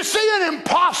 You see, an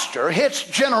imposter hits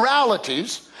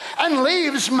generalities and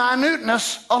leaves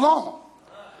minuteness alone.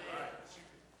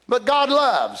 But God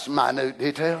loves minute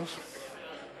details.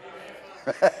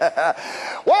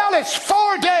 Well, it's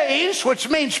 4 days, which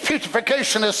means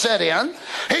putrefaction is set in.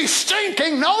 He's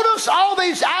stinking. Notice all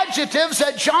these adjectives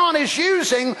that John is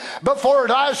using before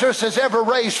Lazarus is ever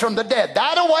raised from the dead.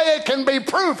 That way it can be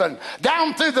proven.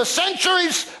 Down through the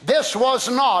centuries, this was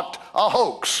not a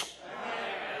hoax.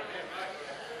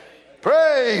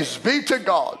 Praise be to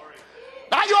God.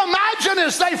 Now you imagine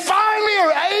as they finally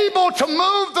are able to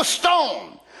move the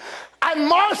stone, And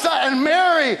Martha and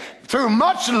Mary, through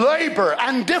much labor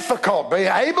and difficulty,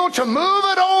 able to move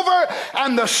it over,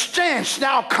 and the stench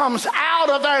now comes out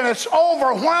of there, and it's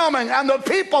overwhelming, and the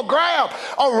people grab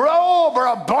a robe or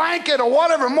a blanket or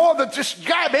whatever more, than just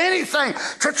grab anything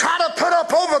to try to put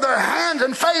up over their hands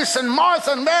and face, and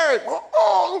Martha and Mary,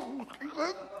 oh,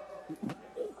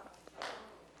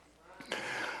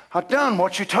 I've done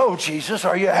what you told, Jesus.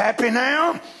 Are you happy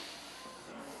now?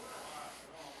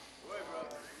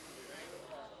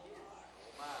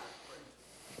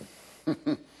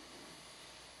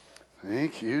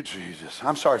 Thank you, Jesus.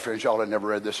 I'm sorry, friends, y'all had never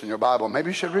read this in your Bible. Maybe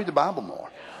you should read the Bible more.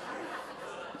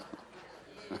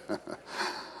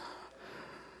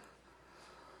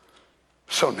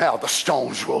 So now the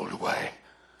stones rolled away.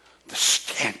 The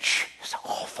stench is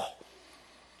awful.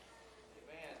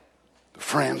 The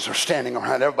friends are standing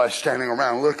around. Everybody's standing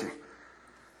around looking.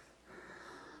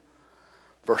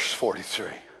 Verse 43.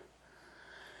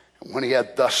 And when he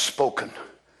had thus spoken,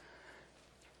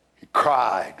 he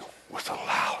cried with a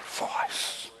loud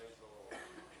voice,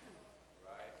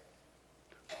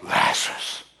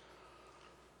 Lazarus,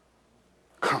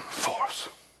 come forth.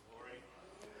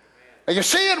 And you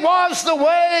see, it was the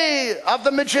way of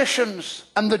the magicians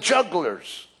and the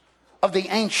jugglers of the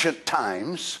ancient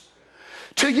times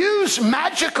to use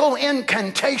magical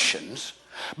incantations,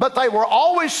 but they were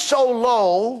always so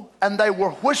low, and they were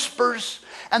whispers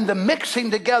and the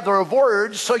mixing together of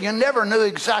words, so you never knew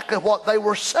exactly what they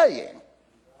were saying.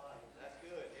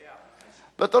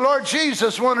 But the Lord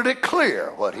Jesus wanted it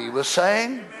clear what he was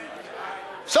saying.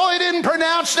 So he didn't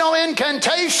pronounce no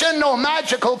incantation, no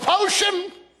magical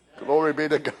potion. Glory be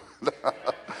to God.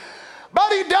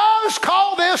 But he does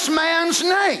call this man's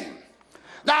name.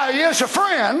 Now, he is a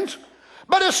friend,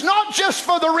 but it's not just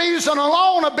for the reason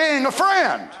alone of being a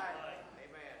friend.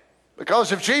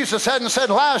 Because if Jesus hadn't said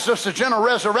Lazarus, the general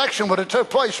resurrection would have took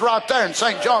place right there in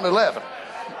St. John 11.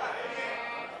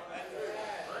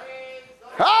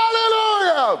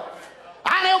 Hallelujah!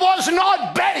 And it was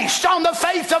not based on the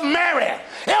faith of Mary.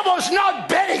 It was not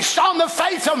based on the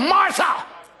faith of Martha.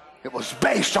 It was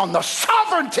based on the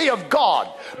sovereignty of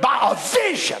God by a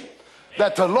vision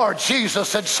that the Lord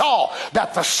Jesus had saw,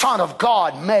 that the Son of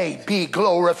God may be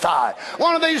glorified.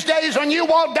 One of these days when you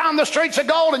walk down the streets of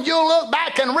gold, and you'll look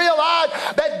back and realize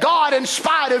that God, in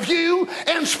spite of you,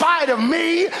 in spite of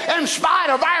me, in spite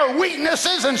of our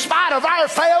weaknesses, in spite of our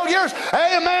failures,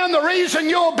 amen, the reason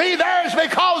you'll be there is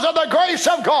because of the grace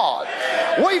of God.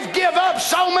 We've give up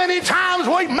so many times,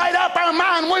 we've made up our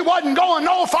mind we wasn't going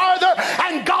no farther,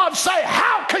 and God say,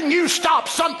 how can you stop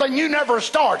something you never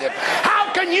started?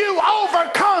 How can you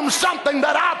overcome something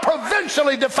that I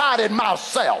provincially decided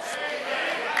myself?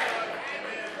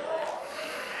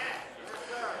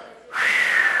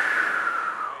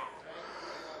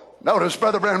 Notice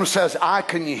Brother Branham says, I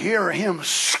can hear him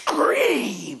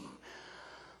scream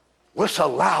with a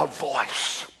loud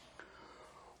voice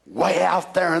way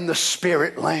out there in the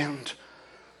spirit land,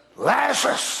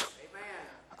 Lazarus.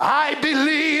 I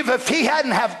believe if he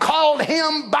hadn't have called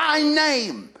him by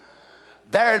name,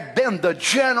 there had been the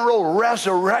general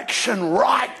resurrection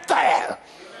right there.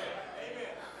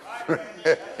 Praise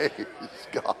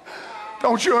God.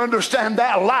 Don't you understand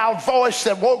that loud voice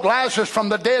that woke Lazarus from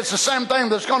the dead is the same thing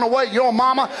that's going to wake your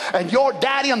mama and your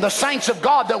daddy and the saints of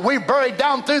God that we buried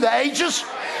down through the ages?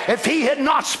 If he had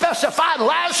not specified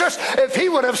Lazarus, if he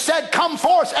would have said, come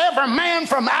forth every man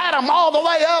from Adam all the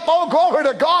way up, oh glory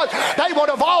to God, they would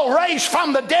have all raised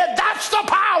from the dead. That's the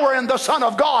power in the Son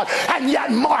of God. And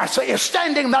yet Martha is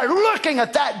standing there looking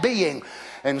at that being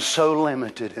and so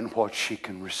limited in what she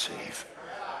can receive.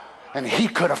 And he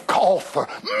could have called for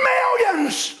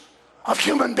millions of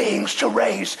human beings to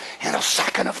raise in a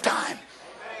second of time.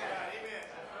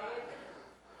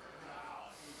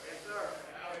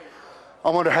 I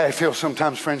wonder how he feels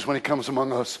sometimes, friends, when he comes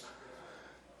among us.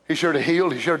 He's sure to heal,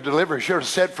 he's sure to deliver, he's sure to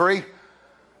set free.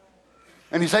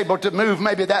 And he's able to move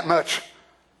maybe that much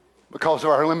because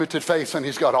of our limited faith, and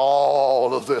he's got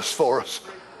all of this for us.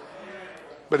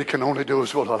 But he can only do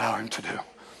as we'll allow him to do.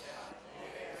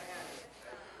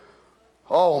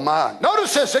 Oh my.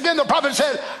 Notice this again. The prophet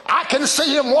said, I can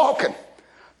see him walking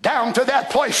down to that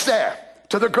place there,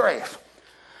 to the grave.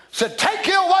 Said, take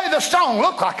you away the stone.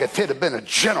 Looked like if it had been a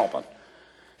gentleman,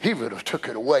 he would have took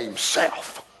it away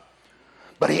himself.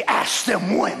 But he asked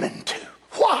them women to.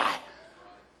 Why?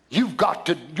 You've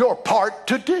got your part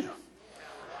to do.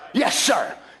 Yes,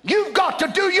 sir. You've got to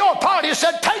do your part. He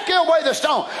said, take you away the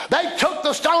stone. They took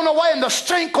the stone away, and the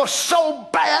stink was so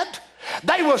bad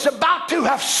they was about to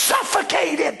have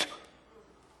suffocated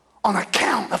on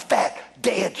account of that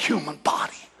dead human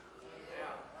body.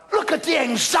 Look look at the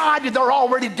anxiety they're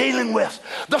already dealing with,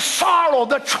 the sorrow,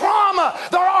 the trauma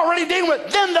they're already dealing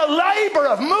with, then the labor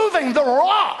of moving the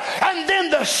rock, and then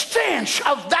the stench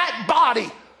of that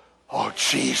body. Oh,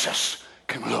 Jesus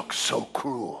can look so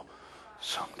cruel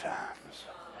sometimes.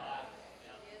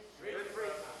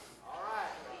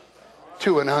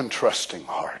 To an untrusting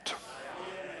heart.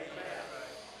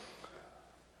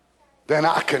 Then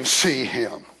I can see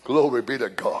him, glory be to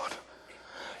God,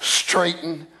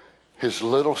 straighten his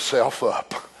little self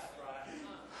up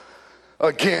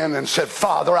again and said,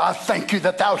 Father, I thank you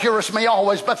that thou hearest me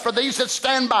always, but for these that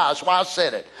stand by, that's why I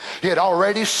said it. He had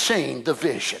already seen the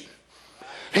vision.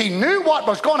 He knew what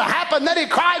was going to happen. Then he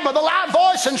cried with a loud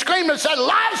voice and screamed and said,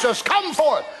 Lazarus, come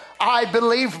forth. I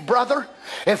believe, brother,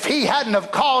 if he hadn't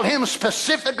have called him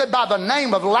specifically by the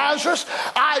name of Lazarus,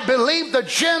 I believe the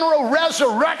general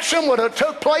resurrection would have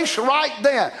took place right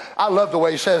then. I love the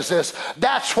way he says this.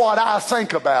 That's what I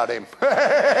think about him.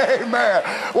 Amen.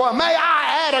 Well, may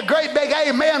I add a great big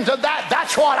amen to that.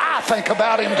 That's what I think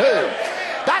about him too.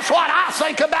 That's what I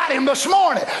think about him this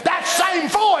morning. That same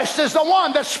voice is the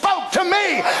one that spoke to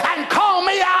me and called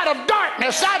me out of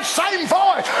darkness. That same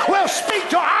voice will speak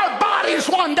to our bodies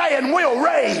one day and we'll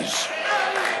raise.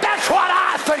 That's what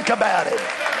I think about it.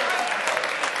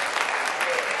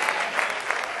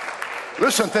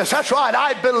 Listen to this. That's right.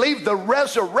 I believe the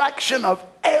resurrection of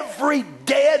every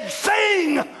dead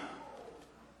thing.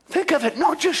 Think of it,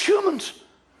 not just humans.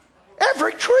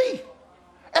 Every tree,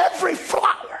 every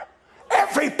flower,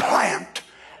 every plant,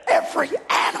 every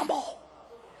animal,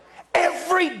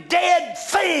 every dead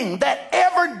thing that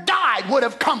ever died would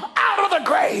have come out of the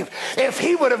grave if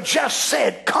he would have just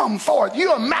said, come forth.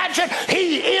 You imagine,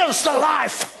 he is the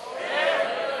life.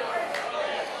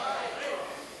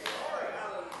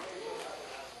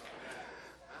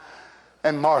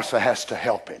 And Martha has to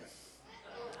help him.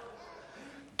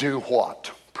 Do what?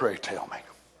 Pray tell me.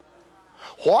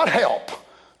 What help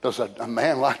does a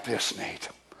man like this need?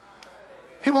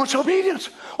 He wants obedience.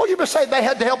 Oh, you must say they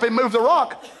had to help him move the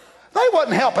rock. They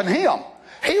wasn't helping him.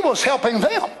 He was helping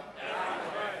them.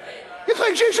 You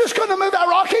think Jesus couldn't have moved that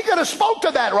rock? He could have spoke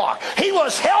to that rock. He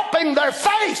was helping their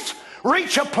faith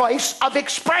reach a place of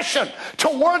expression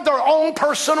toward their own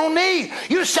personal need.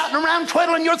 You sitting around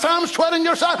twiddling your thumbs, twiddling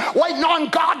your thumbs, waiting on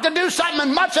God to do something,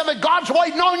 and much of it God's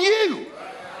waiting on you.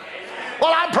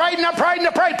 Well, I prayed and I prayed and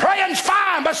I prayed. Praying's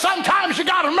fine, but sometimes you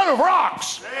got to move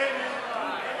rocks.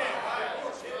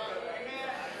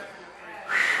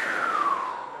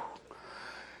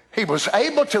 He was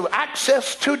able to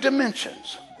access 2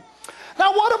 dimensions.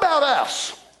 Now, what about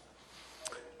us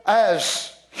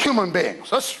as human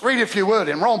beings? Let's read, if you would,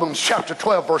 in Romans chapter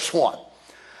 12, verse 1.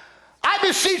 I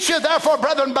beseech you, therefore,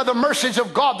 brethren, by the mercies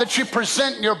of God, that you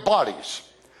present your bodies.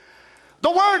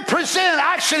 The word present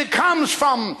actually comes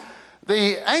from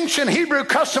the ancient Hebrew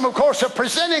custom, of course, of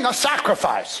presenting a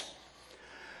sacrifice.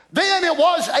 Then it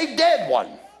was a dead one.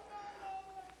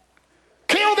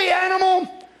 Kill the animal,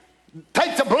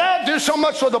 take the blood, do so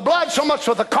much with the blood, so much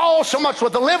with the caul, so much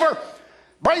with the liver,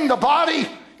 bring the body,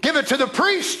 give it to the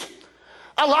priest,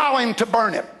 allow him to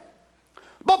burn it.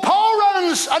 But Paul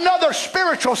runs another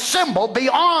spiritual symbol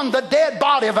beyond the dead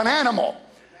body of an animal.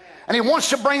 And he wants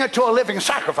to bring it to a living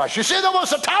sacrifice. You see, there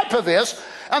was a type of this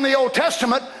in the Old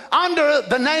Testament under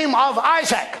the name of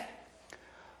Isaac.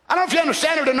 I don't know if you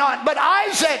understand it or not, but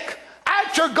Isaac,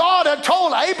 after God had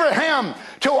told Abraham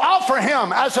to offer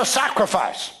him as a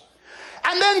sacrifice,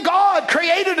 and then God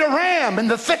created a ram in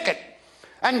the thicket,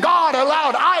 and God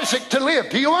allowed Isaac to live.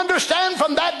 Do you understand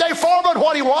from that day forward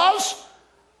what he was?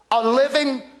 A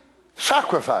living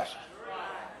sacrifice.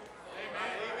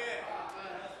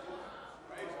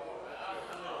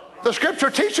 The scripture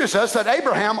teaches us that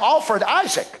Abraham offered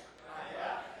Isaac,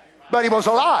 but he was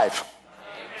alive.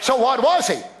 So what was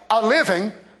he? A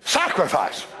living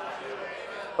sacrifice.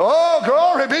 Oh,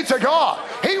 glory be to God.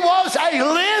 He was a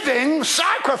living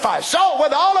sacrifice. So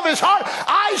with all of his heart,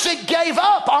 Isaac gave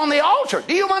up on the altar.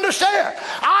 Do you understand?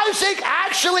 Isaac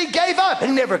actually gave up.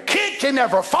 He never kicked. He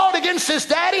never fought against his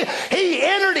daddy. He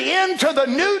entered into the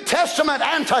New Testament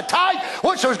antitype,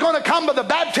 which was going to come with the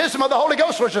baptism of the Holy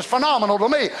Ghost, which is phenomenal to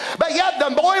me. But yet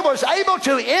the boy was able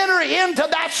to enter into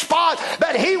that spot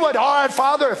that he would, all right,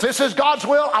 Father, if this is God's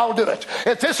will, I'll do it.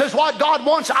 If this is what God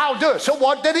wants, I'll do it. So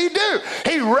what did he do?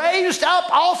 He raised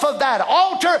up off of that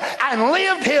altar altar and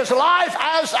lived his life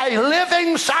as a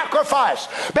living sacrifice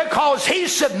because he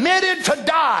submitted to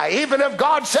die, even if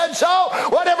God said so.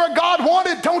 Whatever God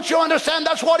wanted, don't you understand?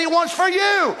 That's what he wants for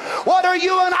you. What are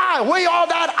you and I? We are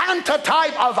that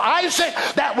antitype of Isaac,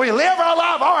 that we live our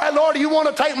life. All right, Lord, you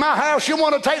want to take my house, you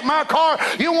want to take my car,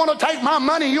 you want to take my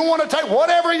money, you want to take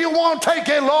whatever you want, take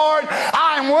it, Lord.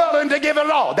 I'm willing to give it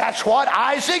all. That's what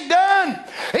Isaac done.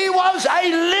 He was a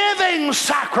living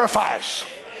sacrifice.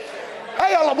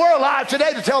 Hey, we're alive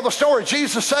today to tell the story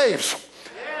Jesus saves.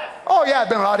 Oh yeah, it'd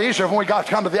been a lot easier when we got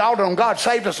to come to the altar and God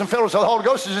saved us and filled us with the Holy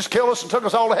Ghost and just killed us and took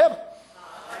us all to heaven.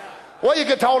 Well, you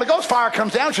get the Holy Ghost, fire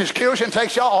comes down, she kills you and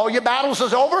takes you all your battles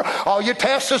is over, all your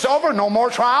tests is over, no more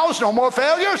trials, no more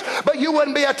failures, but you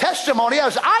wouldn't be a testimony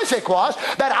as Isaac was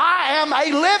that I am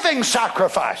a living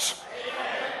sacrifice.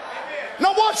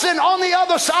 Now what's on the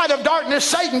other side of darkness?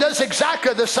 Satan does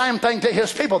exactly the same thing to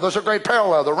his people. There's a great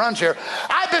parallel that runs here.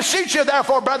 I beseech you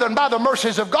therefore, brethren, by the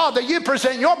mercies of God, that you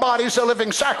present your bodies a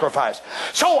living sacrifice.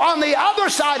 So on the other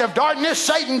side of darkness,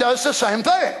 Satan does the same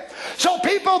thing. So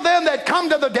people then that come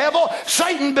to the devil,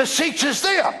 Satan beseeches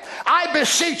them. I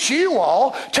beseech you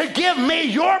all to give me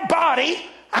your body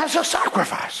as a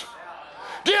sacrifice.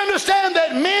 Do you understand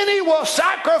that many will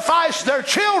sacrifice their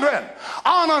children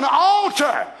on an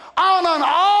altar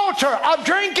of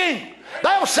drinking?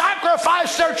 They'll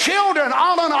sacrifice their children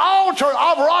on an altar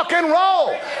of rock and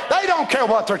roll. They don't care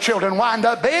what their children wind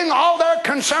up being. All they're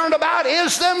concerned about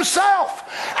is themselves.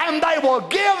 And they will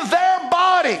give their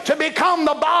body to become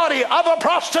the body of a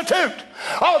prostitute.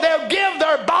 Or they'll give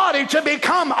their body to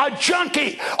become a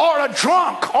junkie or a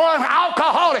drunk or an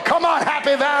alcoholic. Come on,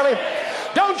 Happy Valley.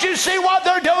 Don't you see what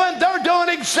they're doing? They're doing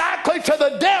exactly to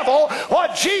the devil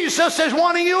what Jesus is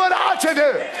wanting you and I to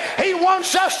do. He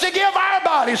wants us to give our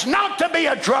bodies, not to be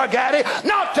a drug addict,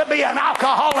 not to be an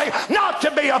alcoholic, not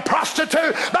to be a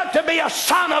prostitute, but to be a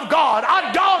son of God,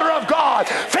 a daughter of God,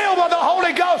 filled with the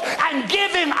Holy Ghost, and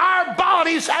giving our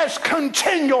bodies as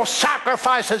continual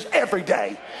sacrifices every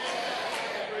day.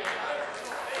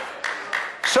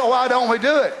 So why don't we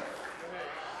do it?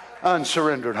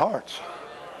 Unsurrendered hearts.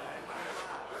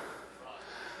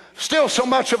 Still, so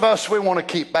much of us we want to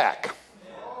keep back,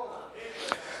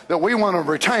 that we want to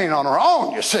retain on our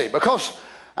own, you see, because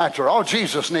after all,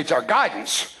 Jesus needs our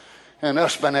guidance and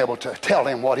us being able to tell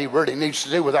him what he really needs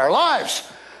to do with our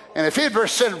lives. And if he'd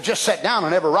just sat down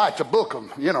and ever write the book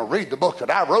of, read the book that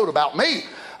I wrote about me,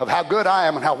 of how good I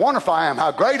am and how wonderful I am,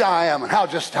 how great I am, and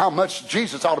how much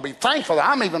Jesus ought to be thankful that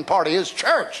I'm even part of his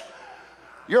church,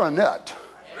 you're a nut.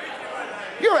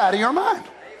 You're out of your mind.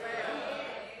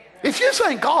 If you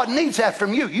think God needs that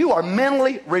from you, you are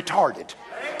mentally retarded.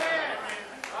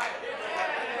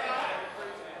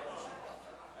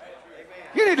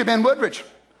 You need to be in Woodridge.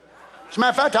 As a matter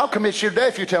of fact, I'll commit you today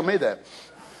if you tell me that.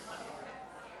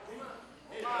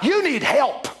 You need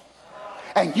help,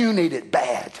 and you need it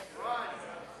bad.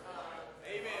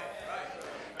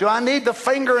 Do I need the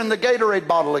finger in the Gatorade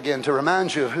bottle again to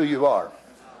remind you of who you are?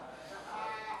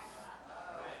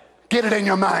 Get it in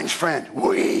your minds, friend.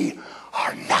 We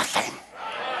are nothing.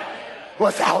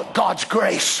 Without God's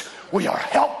grace, we are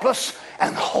helpless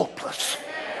and hopeless.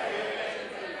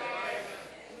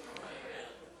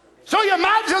 So you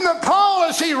imagine that Paul,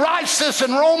 as he writes this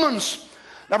in Romans,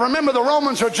 now remember the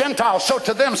Romans are Gentiles, so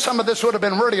to them some of this would have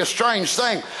been really a strange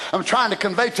thing. I'm trying to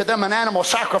convey to them an animal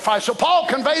sacrifice. So Paul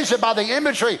conveys it by the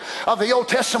imagery of the Old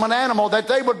Testament animal that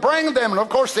they would bring them. And of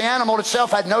course the animal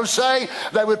itself had no say.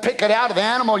 They would pick it out of the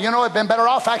animal. It'd been better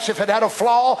off actually if it had a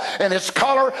flaw in its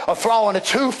color, a flaw in its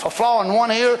hoof, a flaw in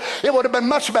one ear. It would have been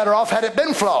much better off had it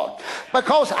been flawed.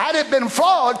 Because had it been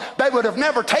flawed, they would have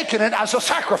never taken it as a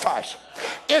sacrifice.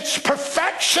 Its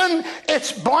perfection,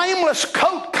 its blameless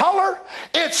coat color,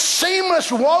 its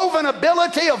seamless woven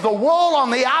ability of the wool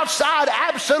on the outside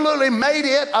absolutely made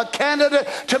it a candidate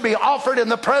to be offered in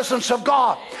the presence of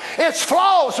God. Its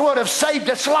flaws would have saved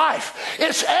its life.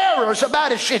 Its errors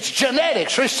about its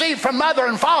genetics received from mother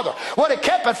and father would have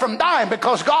kept it from dying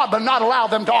because God would not allow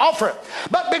them to offer it.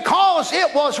 But because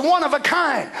it was one of a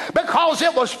kind, because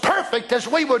it was perfect, as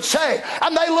we would say,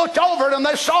 and they looked over it and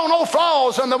they saw no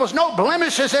flaws and there was no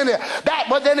blemishes in it, that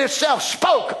within itself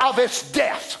spoke of its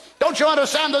death. Don't you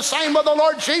understand? The same with the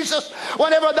Lord Jesus.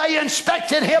 Whenever they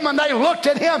inspected him and they looked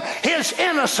at him, his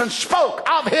innocence spoke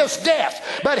of his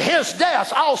death, but his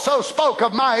death also spoke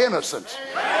of my innocence.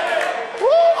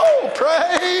 Woo!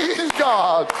 Praise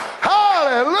God.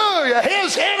 Hallelujah.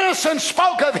 His innocence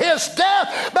spoke of his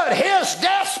death, but his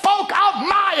death spoke of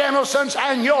my innocence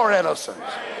and your innocence.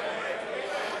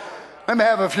 Let me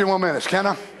have a few more minutes, can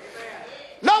I?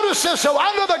 Notice this, so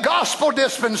under the gospel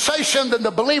dispensation, then the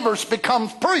believers become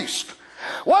priests.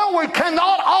 Well, we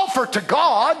cannot offer to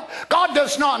God. God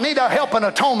does not need our help in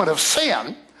atonement of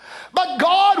sin. But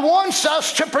God wants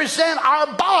us to present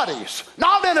our bodies,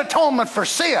 not in atonement for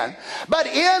sin, but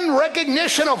in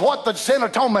recognition of what the sin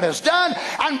atonement has done.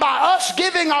 And by us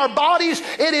giving our bodies,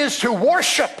 it is to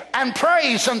worship and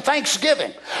praise and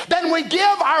thanksgiving. Then we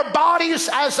give our bodies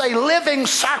as a living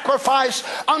sacrifice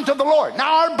unto the Lord.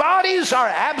 Now, our bodies are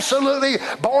absolutely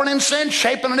born in sin,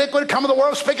 shaped in iniquity, come to the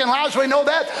world speaking lies. We know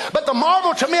that. But the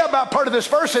marvel to me about part of this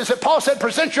verse is that Paul said,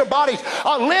 present your bodies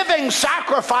a living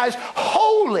sacrifice,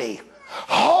 holy.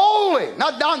 Holy,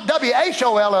 not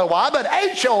W-H-O-L-L-Y, but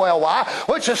H-O-L-Y,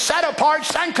 which is set apart,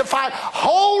 sanctified,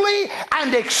 holy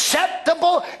and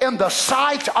acceptable in the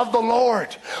sight of the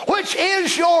Lord, which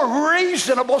is your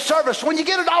reasonable service. When you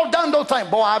get it all done, don't think,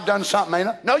 boy, I've done something, ain't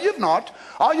I? No, you've not.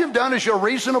 All you've done is your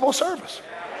reasonable service.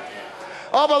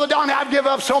 Oh, Brother Donnie, I've given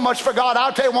up so much for God.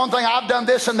 I'll tell you one thing, I've done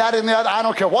this and that and the other. I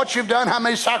don't care what you've done, how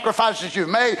many sacrifices you've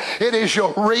made. It is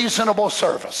your reasonable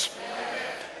service.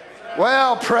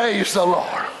 Well, praise the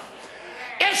Lord.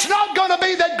 It's not going to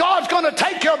be that God's going to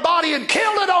take your body and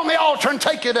kill it on the altar and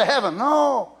take you to heaven.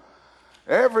 No.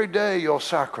 Every day you'll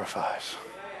sacrifice.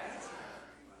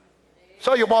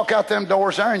 So you walk out them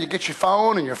doors there and you get your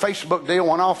phone and your Facebook deal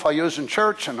went off while you was in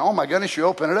church, and oh my goodness, you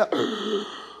open it up.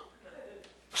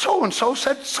 So-and-so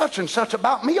said such and such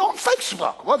about me on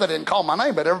Facebook. Well, they didn't call my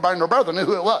name, but everybody and their brother knew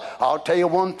who it was. I'll tell you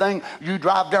one thing. You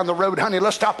drive down the road, honey,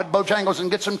 let's stop at Bojangles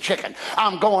and get some chicken.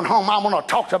 I'm going home. I'm going to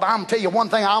talk to them. I'm going to tell you one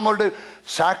thing I'm going to do.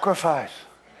 Sacrifice.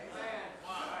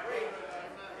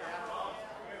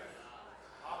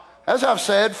 As I've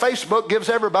said, Facebook gives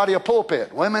everybody a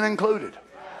pulpit, women included.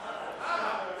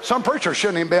 Some preachers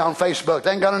shouldn't even be on Facebook.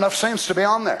 They ain't got enough sense to be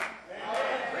on there.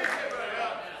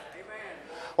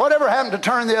 Whatever happened to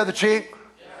turn the other cheek?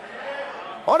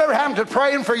 Whatever happened to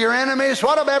praying for your enemies?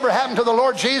 Whatever happened to the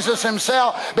Lord Jesus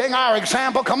himself being our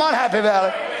example? Come on, Happy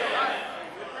Valley.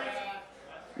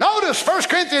 Notice 1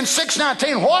 Corinthians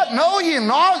 6:19. What, know ye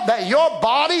not that your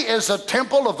body is a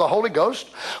temple of the Holy Ghost,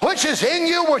 which is in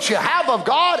you, which you have of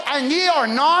God, and ye are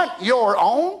not your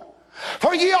own?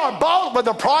 For ye are bought with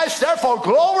a price, therefore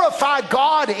glorify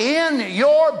God in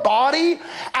your body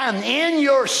and in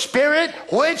your spirit,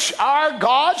 which are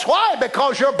God's. Why?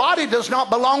 Because your body does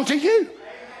not belong to you.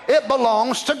 It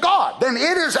belongs to God. Then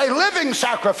it is a living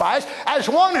sacrifice, as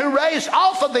one who raised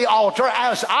off of the altar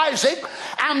as Isaac,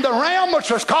 and the ram which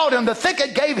was caught in the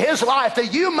thicket gave his life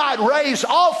that you might raise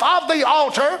off of the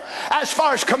altar. As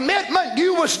far as commitment,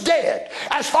 you was dead.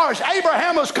 As far as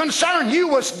Abraham was concerned, you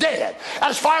was dead.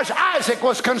 As far as Isaac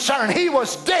was concerned, he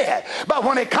was dead. But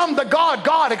when it come to God,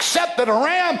 God accepted a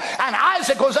ram, and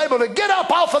Isaac was able to get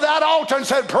up off of that altar and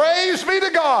said, praise be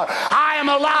to God, I am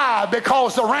alive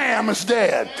because the ram is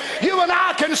dead. You and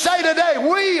I can say today,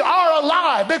 we are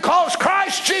alive because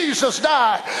Christ Jesus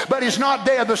died, but he's not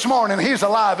dead this morning. He's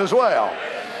alive as well.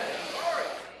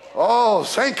 Oh,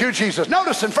 thank you, Jesus.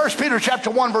 Notice in 1 Peter chapter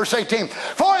 1, verse 18,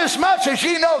 for as much as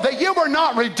ye know that you were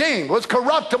not redeemed with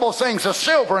corruptible things as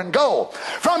silver and gold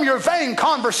from your vain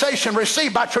conversation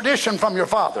received by tradition from your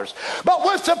fathers, but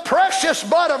with the precious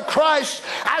blood of Christ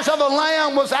as of a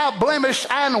lamb without blemish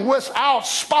and without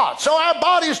spot. So our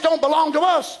bodies don't belong to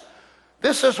us.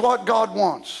 This is what God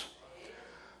wants.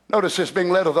 Notice this,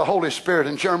 being led of the Holy Spirit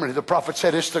in Germany, the prophet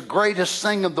said it's the greatest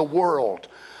thing in the world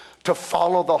to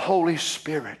follow the Holy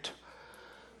Spirit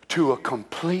to a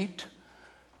complete,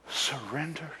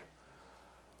 surrendered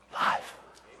life.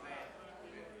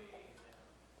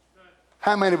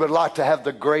 How many would like to have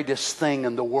the greatest thing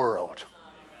in the world?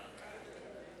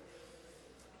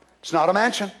 It's not a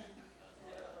mansion.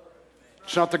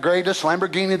 It's not the greatest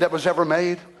Lamborghini that was ever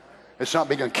made. It's not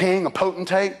being a king, a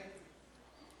potentate.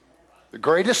 The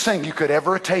greatest thing you could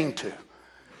ever attain to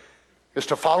is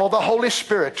to follow the Holy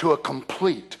Spirit to a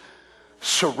complete,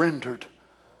 surrendered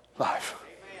life.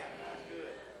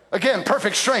 Again,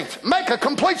 perfect strength. Make a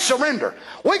complete surrender.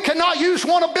 We cannot use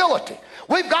one ability.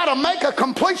 We've got to make a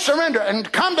complete surrender. And to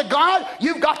come to God,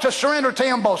 you've got to surrender to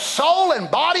him both soul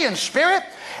and body and spirit.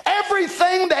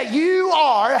 Everything that you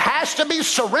are has to be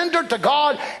surrendered to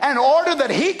God in order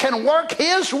that he can work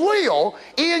his will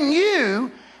in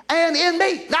you and in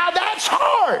me. Now that's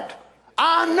hard.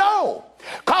 I know.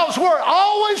 Because we're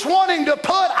always wanting to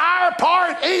put our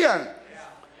part in.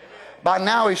 By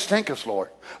now he stinketh, Lord.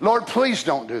 Lord, please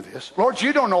don't do this. Lord,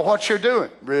 you don't know what you're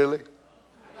doing. Really?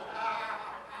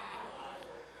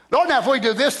 Lord, now if we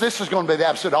do this, this is going to be the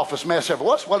absolute awfulest mess ever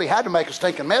was. Well, he had to make a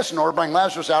stinking mess in order to bring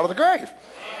Lazarus out of the grave.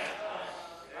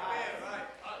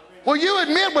 Will you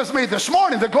admit with me this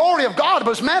morning the glory of God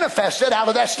was manifested out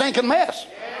of that stinking mess?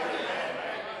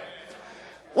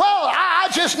 Well, I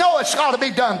just know it's got to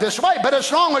be done this way, but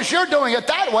as long as you're doing it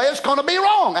that way, it's going to be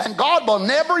wrong, and God will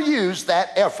never use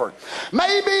that effort.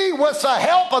 Maybe with the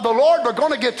help of the Lord, we're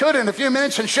going to get to it in a few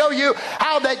minutes and show you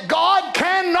how that God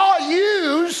cannot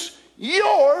use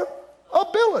your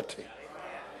ability.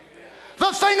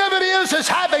 The thing of it is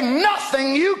having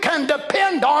nothing you can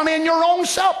depend on in your own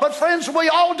self. But friends, we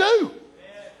all do.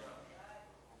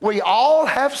 We all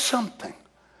have something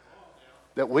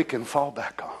that we can fall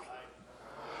back on.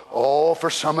 Oh,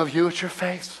 for some of you, it's your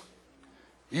faith.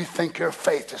 You think your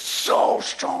faith is so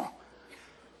strong.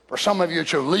 For some of you,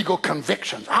 it's your legal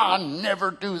convictions. I'll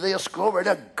never do this. Glory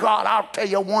to God. I'll tell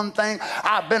you one thing.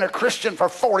 I've been a Christian for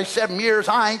 47 years.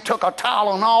 I ain't took a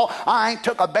Tylenol. I ain't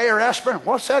took a Bayer aspirin.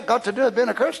 What's that got to do with being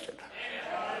a Christian?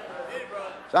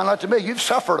 Sound like to me you've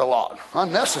suffered a lot.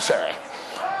 Unnecessary.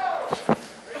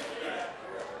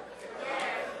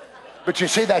 But you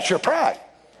see, that's your pride.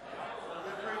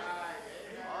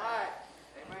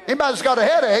 Anybody that's got a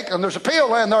headache and there's a pill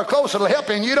laying there close that'll help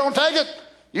you and you don't take it,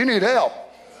 you need help.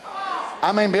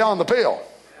 I mean beyond the pill.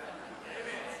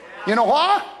 You know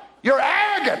why? You're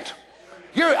arrogant.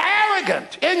 You're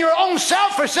arrogant in your own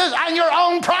selfishness and your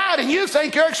own pride, and you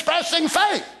think you're expressing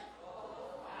faith.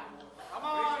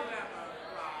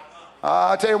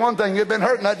 I'll tell you one thing, you've been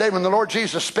hurting that day when the Lord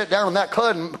Jesus spit down on that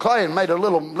clay and made a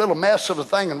little mess of the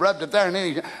thing and rubbed it there. And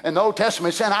then in the Old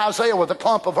Testament, he sent Isaiah with a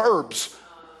clump of herbs.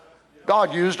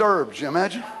 God used herbs, you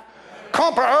imagine?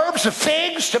 Clump of herbs, of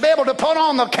figs, to be able to put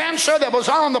on the cancer that was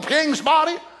on the king's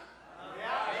body.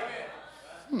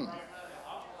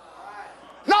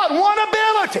 Not one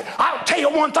ability. I'll tell you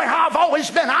one thing, I've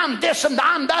always been, I'm this and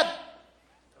I'm that.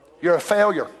 You're a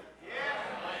failure.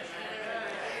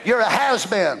 You're a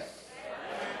has-been,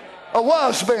 a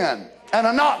was-been, and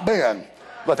a not-been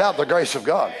without the grace of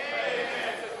God.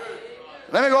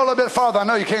 Let me go a little bit farther. I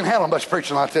know you can't handle much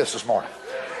preaching like this morning.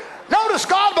 Notice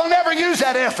God will never use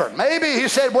that effort. Maybe he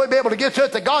said we'll be able to get to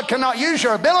it that God cannot use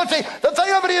your ability. The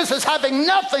thing of it is having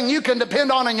nothing you can depend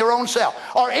on in your own self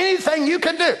or anything you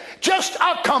can do. Just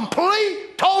a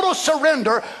complete, total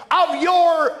surrender of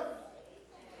your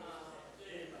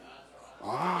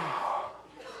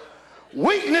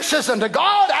weaknesses unto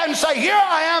God and say, here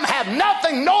I am, have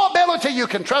nothing, no ability you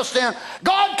can trust in.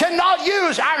 God cannot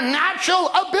use our natural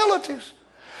abilities.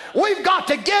 We've got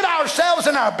to get ourselves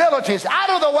and our abilities out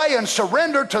of the way and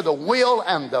surrender to the will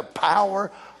and the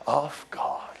power of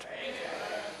God.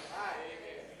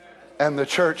 And the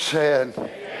church said,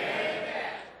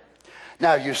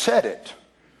 now you said it,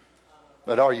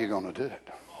 but are you going to do it?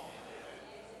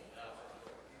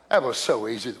 That was so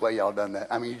easy the way y'all done that.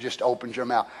 I mean, you just opened your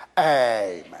mouth.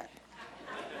 Amen.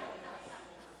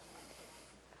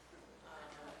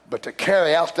 But to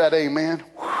carry out that amen,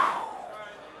 whew,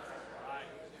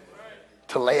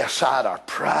 to lay aside our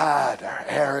pride, our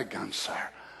arrogance,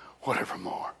 our whatever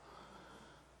more,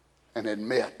 and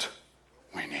admit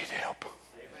we need help.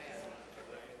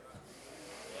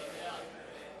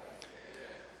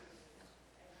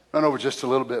 Run over just a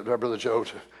little bit, Brother Joe,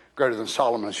 to Greater Than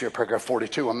Solomon, here, paragraph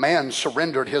 42. A man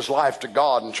surrendered his life to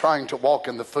God and trying to walk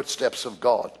in the footsteps of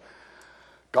God.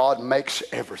 God makes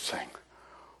everything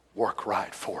work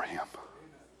right for him.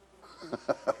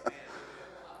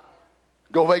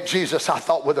 Go away, Jesus, I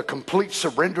thought, with a complete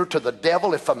surrender to the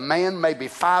devil, if a man may be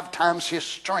 5 times his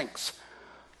strength.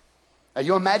 Now,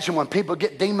 you imagine when people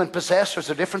get demon possessed, there's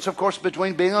a difference, of course,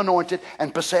 between being anointed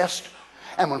and possessed.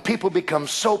 And when people become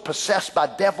so possessed by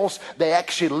devils, they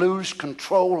actually lose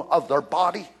control of their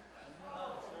body.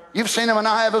 You've seen them, and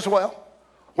I have as well,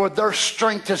 where their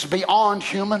strength is beyond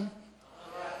human.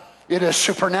 It is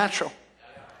supernatural.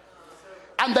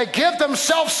 And they give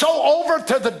themselves so over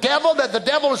to the devil that the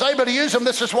devil is able to use them.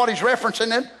 This is what he's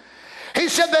referencing in. He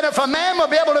said that if a man would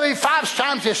be able to be 5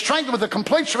 times his strength with a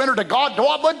complete surrender to God,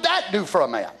 what would that do for a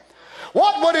man?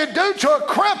 What would it do to a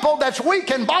cripple that's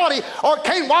weak in body or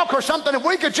can't walk or something if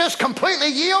we could just completely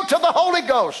yield to the Holy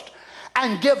Ghost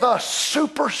and give us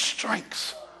super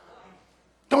strength?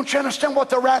 Don't you understand what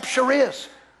the rapture is?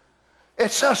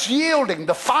 It's us yielding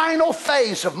the final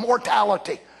phase of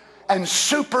mortality. And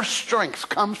super strength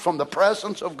comes from the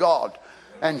presence of God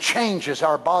and changes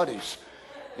our bodies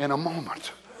in a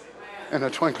moment, in a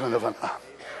twinkling of an eye.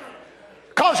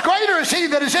 Because greater is he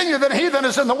that is in you than he that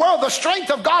is in the world. The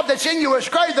strength of God that's in you is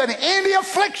greater than any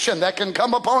affliction that can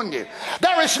come upon you.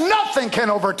 There is nothing can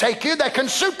overtake you that can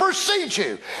supersede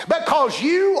you, because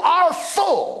you are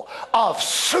full of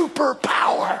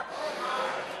superpower.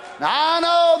 Now, I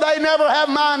know they never have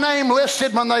my name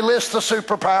listed when they list the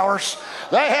superpowers.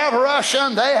 They have Russia,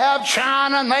 and they have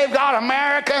China, and they've got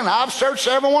America, and I've searched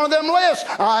every one of them lists.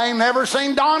 I ain't never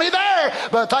seen Donnie there,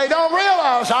 but they don't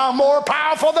realize I'm more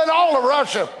powerful than all of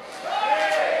Russia.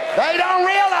 They don't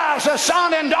realize the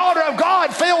son and daughter of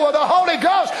God filled with the Holy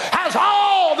Ghost has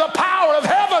all the power of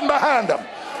heaven behind them.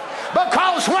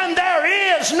 Because when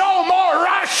there is no more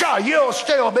Russia, you'll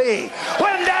still be.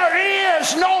 When there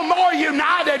is no more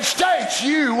United States,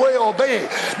 you will be.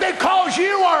 Because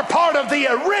you are part of the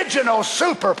original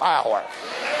superpower.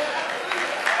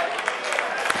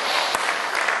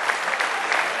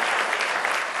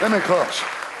 Let me close.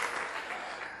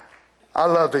 I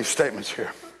love these statements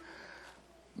here.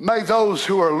 May those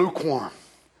who are lukewarm,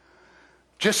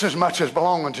 just as much as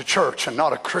belonging to church and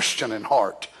not a Christian in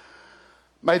heart,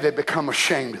 may they become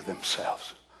ashamed of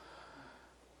themselves.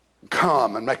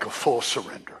 Come and make a full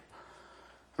surrender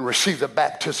and receive the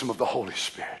baptism of the Holy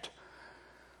Spirit.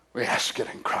 We ask it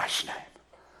in Christ's name.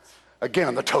 Again,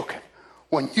 on the token,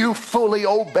 when you fully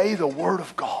obey the Word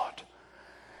of God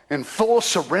in full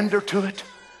surrender to it,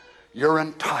 you're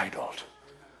entitled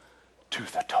to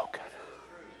the token.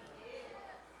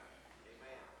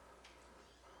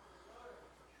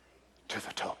 To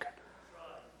the token.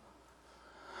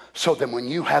 So then when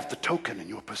you have the token in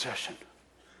your possession,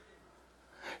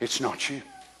 it's not you.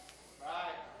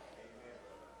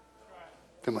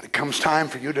 Then when it comes time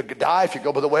for you to die, if you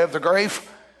go by the way of the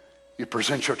grave, you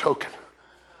present your token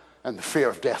and the fear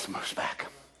of death moves back.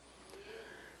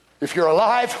 If you're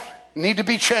alive, need to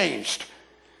be changed,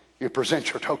 you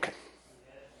present your token.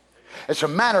 As a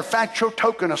matter of fact, your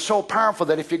token is so powerful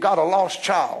that if you got a lost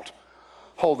child,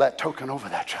 hold that token over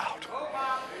that child.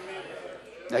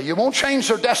 Now, you won't change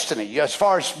their destiny as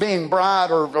far as being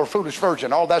bride or foolish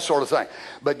virgin, all that sort of thing.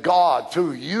 But God,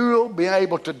 through you, will be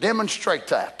able to demonstrate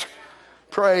that.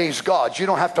 Praise God. You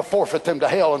don't have to forfeit them to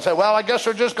hell and say, well, I guess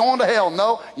they're just going to hell.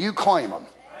 No, you claim them.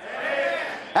 Amen.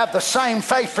 Have the same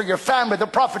faith for your family the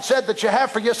prophet said that you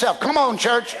have for yourself. Come on,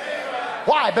 church. Amen.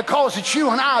 Why? Because it's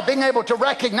you and I being able to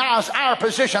recognize our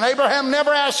position. Abraham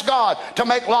never asked God to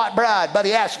make Lot bride, but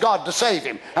he asked God to save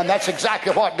him. And that's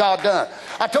exactly what God done.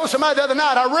 I told somebody the other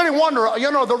night, I really wonder,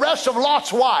 the rest of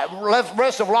Lot's life,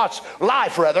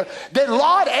 did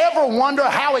Lot ever wonder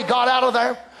how he got out of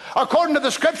there? According to the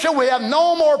scripture, we have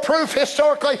no more proof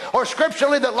historically or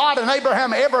scripturally that Lot and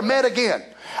Abraham ever met again.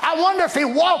 I wonder if he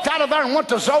walked out of there and went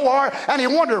to Zoar and he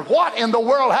wondered what in the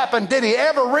world happened. Did he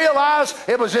ever realize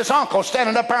it was his uncle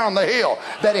standing up there on the hill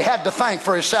that he had to thank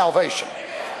for his salvation?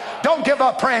 Don't give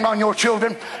up praying on your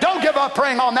children. Don't give up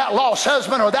praying on that lost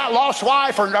husband or that lost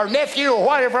wife or nephew or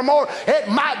whatever more. It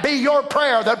might be your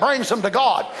prayer that brings them to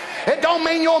God. It don't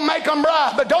mean you'll make them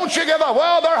right, but don't you give up.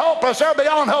 Well, they're hopeless. They're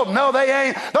beyond hope. No, they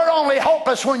ain't. They're only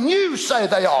hopeless when you say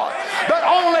they are. They're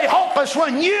only hopeless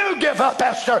when you give up,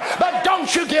 Esther. But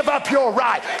don't you give up your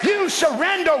right. You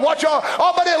surrender what you're,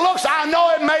 but it looks, I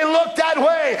know it may look that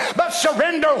way, but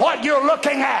surrender what you're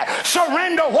looking at.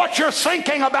 Surrender what you're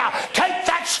thinking about. Take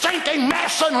that stinking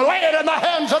mess and lay it in the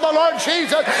hands of the Lord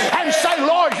Jesus and say,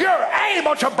 Lord, you're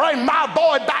able to bring my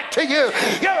boy back to you.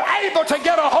 You're able to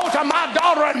get a hold of my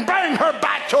daughter and bring her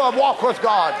back to a walk with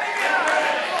God.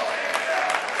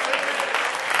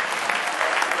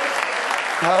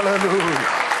 Hallelujah.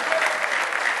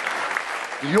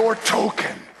 Your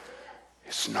token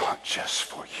is not just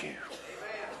for you.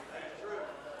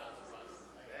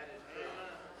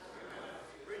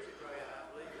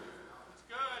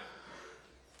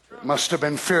 It must have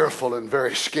been fearful and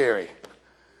very scary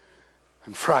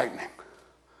and frightening.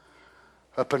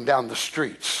 Up and down the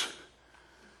streets,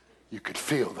 you could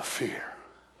feel the fear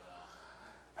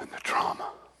and the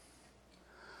trauma.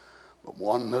 But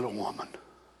one little woman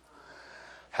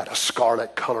had a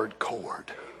scarlet-colored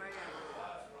cord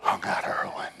hung out of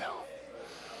her window.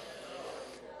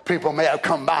 People may have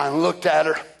come by and looked at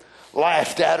her,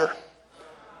 laughed at her.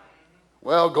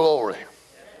 Well, glory.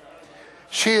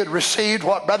 She had received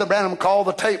what Brother Branham called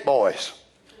the tape boys.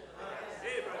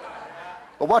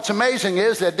 But what's amazing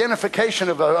is the identification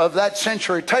of that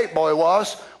century tape boy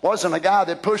wasn't a guy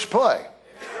that pushed play,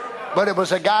 but it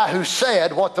was a guy who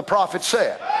said what the prophet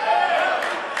said.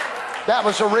 That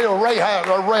was a real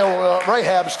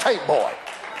Rahab's tape boy.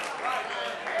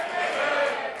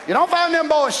 You don't find them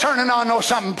boys turning on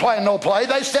something, playing no play.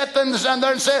 They stepped in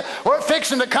there and said, we're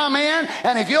fixing to come in,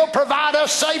 and if you'll provide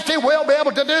us safety, we'll be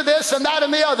able to do this and that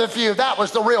and the other few. That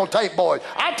was the real tape boys.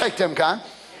 I'd take them kind.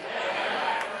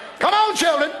 Come on,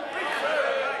 children.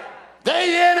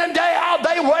 Day in and day out,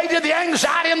 they waited. The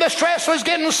anxiety and the stress was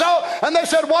getting so. And they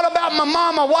said, what about my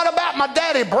mama? What about my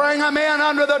daddy? Bring them in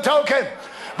under the token.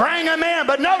 bring them in.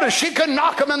 But notice, she couldn't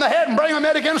knock them in the head and bring them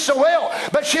in against the will.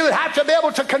 But she would have to be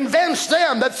able to convince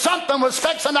them that something was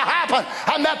fixing to happen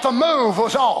and that the move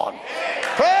was on.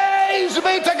 Praise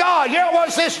be to God. Here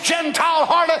was this Gentile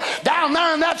harlot down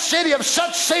there in that city of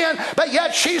such sin, but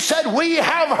yet she said, we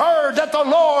have heard that the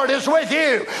Lord is with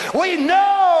you. We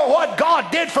know what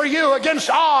God did for you against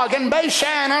Og and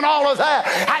Bashan and all of that,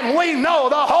 and we know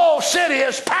the whole city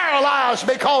is paralyzed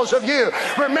because of you.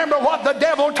 Remember what the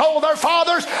devil told their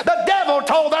fathers? The devil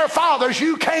told their fathers,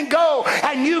 you can't go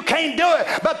and you can't do it.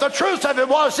 But the truth of it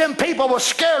was, them people were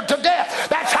scared to death.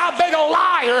 That's how big a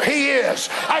liar he is.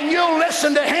 And you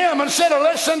listen to him instead of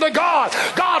listening to God.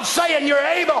 God's saying you're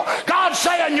able. God's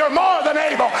saying you're more than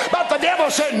able. But the devil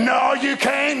said, no, you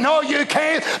can't. No, you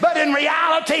can't. But in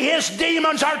reality, his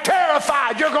demons are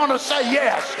terrified. You're going to say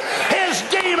yes. His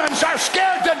demons are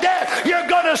scared to death. You're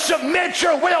going to submit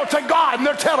your will to God. And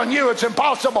they're telling you it's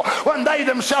impossible when they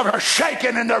themselves are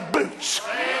shaking in their boots.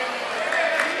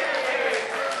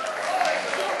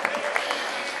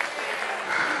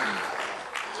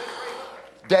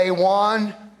 Day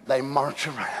one, they march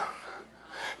around.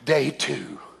 Day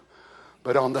two.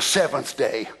 But on the seventh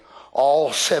day,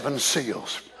 all seven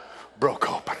seals broke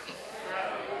open.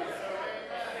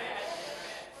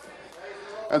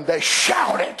 And they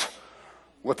shouted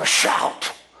with a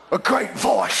shout, a great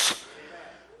voice.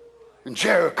 And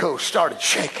Jericho started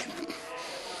shaking.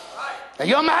 Now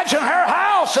you imagine her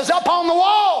house is up on the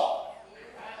wall.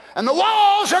 And the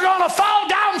walls are going to fall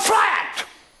down flat.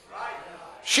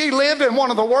 She lived in one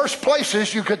of the worst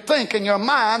places you could think in your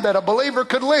mind that a believer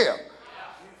could live.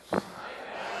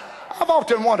 I've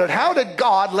often wondered, how did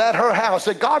God let her house,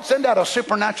 did God send out a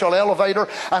supernatural elevator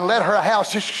and let her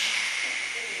house just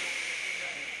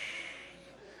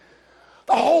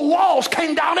the whole walls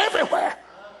came down everywhere.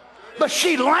 But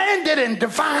she landed in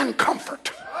divine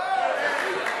comfort.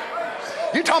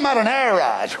 You're talking about an air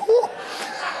ride. Woo.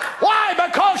 Why?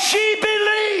 Because she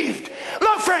believed.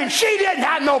 Look, friends, she didn't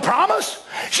have no promise.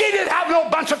 She didn't have no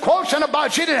bunch of quotes and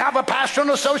she didn't have a pastor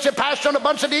and associate pastor and a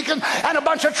bunch of deacons and a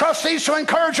bunch of trustees to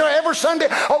encourage her every Sunday.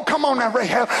 Oh, come on now,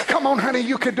 Rahab. Come on, honey,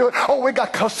 you can do it. Oh, we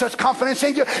got such confidence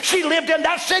in you. She lived in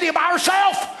that city by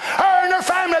herself. Her and her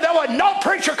family. There was no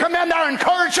preacher come in there and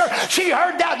encourage her. She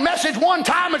heard that message one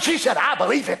time and she said, I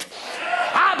believe it.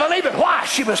 I believe it. Why?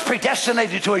 She was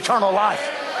predestinated to eternal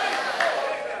life.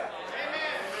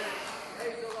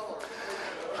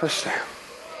 Let's stand.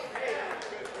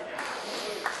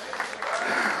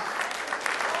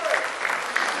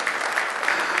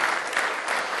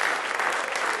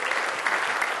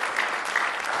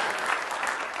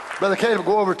 Brother Caleb,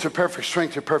 go over to perfect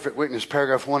strength to perfect weakness,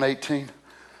 paragraph 118.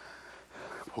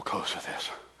 We'll close with this.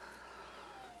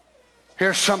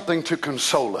 Here's something to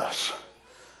console us.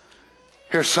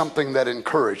 Here's something that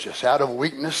encourages us. Out of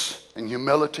weakness and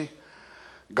humility,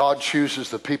 God chooses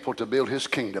the people to build his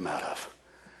kingdom out of.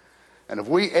 And if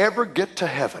we ever get to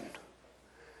heaven,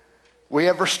 we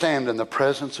ever stand in the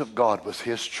presence of God with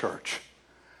his church,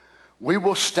 we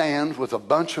will stand with a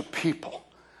bunch of people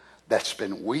that's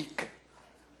been weak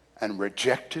and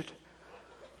rejected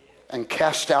and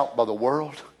cast out by the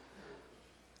world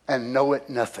and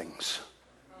know-it-nothings.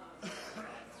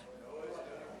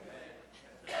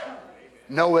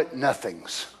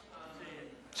 Know-it-nothings.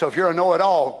 So if you're a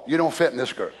know-it-all, you don't fit in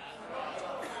this group.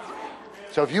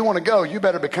 So if you want to go, you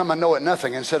better become a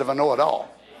know-it-nothing instead of a know-it-all.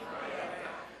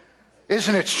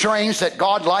 Isn't it strange that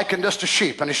God likened us to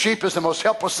sheep, and a sheep is the most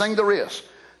helpless thing there is.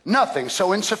 Nothing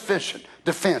so insufficient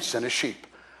defense than a sheep.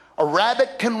 A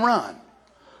rabbit can run.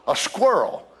 A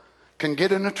squirrel can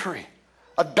get in a tree.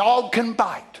 A dog can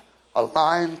bite. A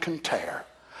lion can tear.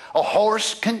 A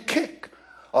horse can kick.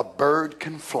 A bird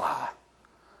can fly.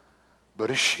 But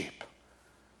a sheep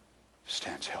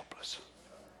stands helpless.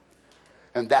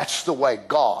 And that's the way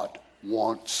God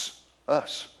wants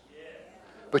us.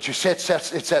 But you see, it's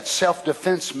that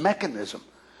self-defense mechanism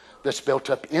that's built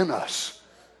up in us.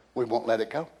 We won't let it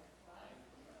go.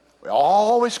 We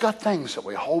always got things that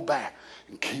we hold back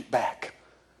and keep back.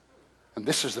 And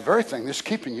this is the very thing that's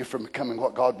keeping you from becoming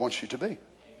what God wants you to be.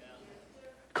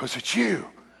 Because it's you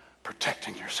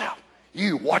protecting yourself.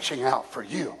 You watching out for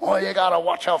you. Oh, you got to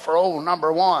watch out for old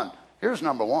number one. Here's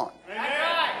number one.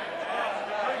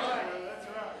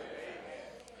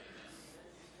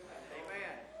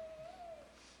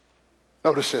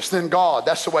 Notice this. Then God,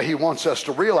 that's the way he wants us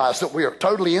to realize that we are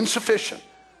totally insufficient.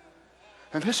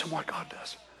 And listen what God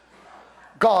does.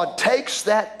 God takes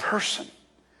that person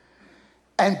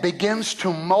and begins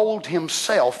to mold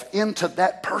himself into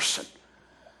that person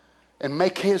and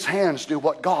make his hands do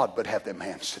what God would have them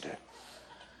hands to do.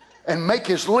 And make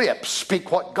his lips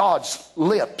speak what God's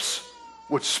lips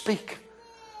would speak.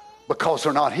 because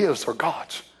they're not his, they're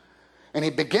God's. And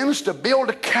he begins to build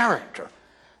a character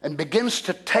and begins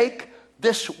to take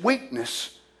this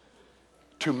weakness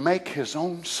to make his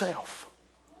own self.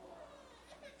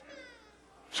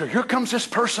 So here comes this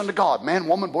person to God, man,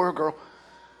 woman, boy, or girl.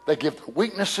 They give their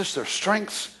weaknesses, their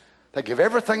strengths. They give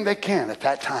everything they can at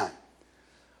that time.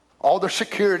 All their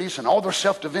securities and all their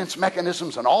self-defense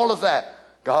mechanisms and all of that.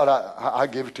 God, I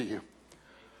give it to you.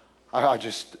 I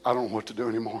don't know what to do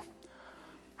anymore.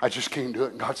 I just can't do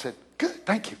it. And God said, good,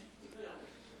 thank you.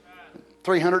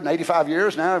 385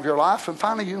 years now of your life, and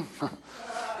finally you.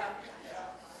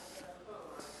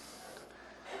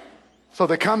 So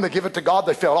they come, they give it to God.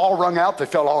 They feel all wrung out. They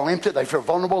feel all empty. They feel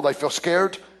vulnerable. They feel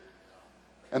scared.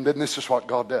 And then this is what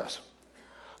God does.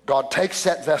 God takes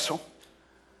that vessel,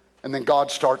 and then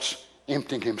God starts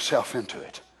emptying himself into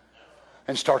it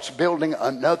and starts building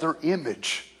another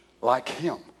image like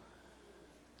him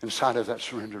inside of that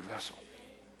surrendered vessel.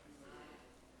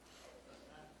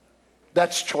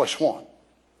 That's choice one.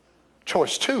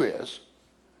 Choice two is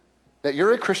that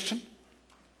you're a Christian.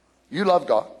 You love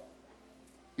God.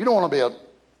 You don't want to be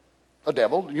a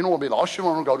devil. You don't want to be lost. You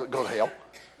don't want to go to hell.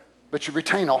 But you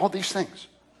retain all these things.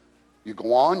 You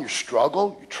go on, you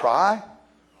struggle, you try.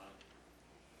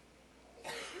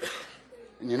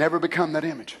 And you never become that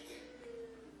image.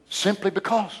 Simply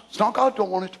because it's not God don't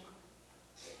want it.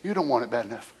 You don't want it bad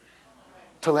enough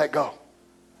to let go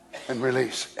and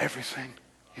release everything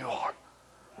you are.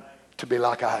 To be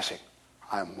like Isaac.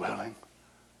 I'm willing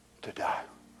to die.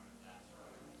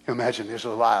 Imagine his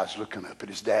little eyes looking up at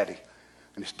his daddy.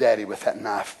 And his daddy with that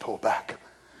knife pulled back.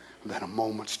 And then a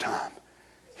moment's time,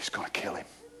 he's going to kill him.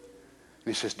 And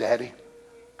he says, Daddy,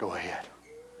 go ahead.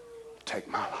 Take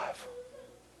my life.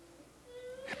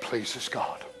 It pleases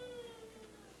God.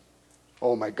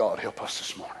 Oh, may God help us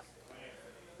this morning.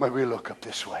 May we look up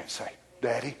this way and say,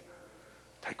 Daddy,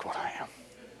 take what I am.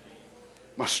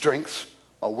 My strengths,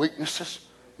 my weaknesses,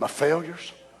 my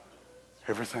failures,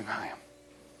 everything I am.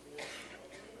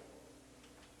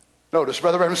 Notice,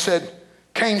 Brother Branham said,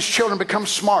 Cain's children become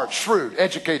smart, shrewd,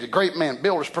 educated, great men,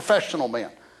 builders, professional men.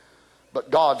 But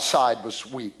God's side was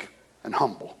weak and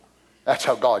humble. That's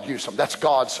how God used them. That's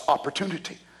God's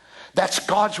opportunity. That's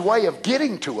God's way of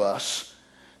getting to us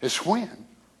is when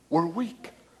we're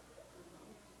weak.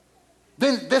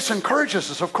 Then this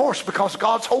encourages us, of course, because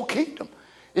God's whole kingdom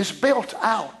is built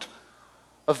out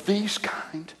of these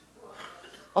kind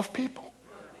of people.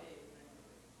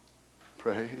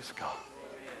 Praise God.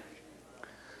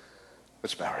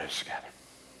 Let's bow our heads together.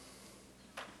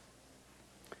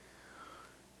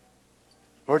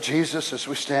 Lord Jesus, as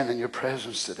we stand in your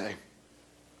presence today,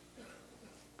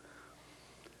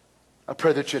 I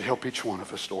pray that you'd help each one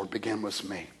of us, Lord. Begin with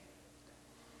me.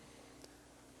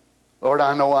 Lord,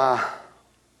 I know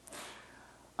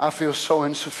I feel so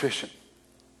insufficient.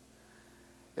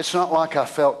 It's not like I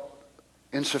felt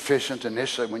insufficient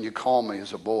initially when you called me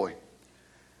as a boy.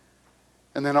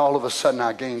 And then all of a sudden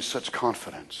I gained such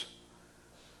confidence.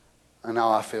 And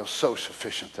now I feel so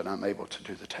sufficient that I'm able to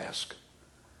do the task.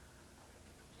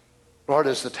 Lord,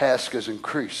 as the task has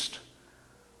increased,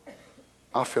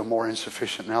 I feel more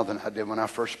insufficient now than I did when I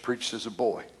first preached as a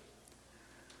boy.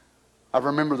 I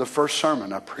remember the first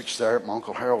sermon I preached there at my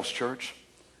Uncle Harold's church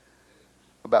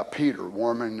about Peter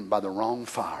warming by the wrong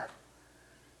fire,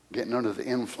 getting under the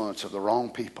influence of the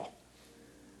wrong people.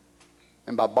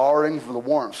 And by borrowing the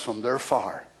warmth from their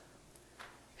fire,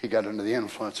 he got under the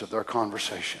influence of their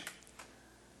conversation.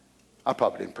 I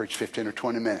probably didn't preach 15 or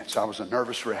 20 minutes. I was a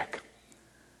nervous wreck.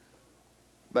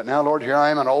 But now, Lord, here I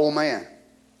am, an old man.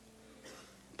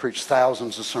 Preached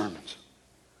thousands of sermons.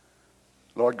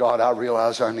 Lord God, I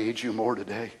realize I need you more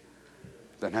today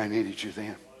than I needed you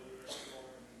then.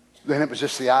 Then it was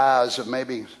just the eyes of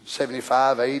maybe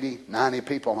 75, 80, 90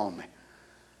 people on me.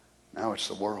 Now it's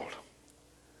the world.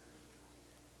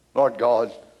 Lord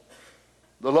God,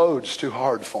 the load's too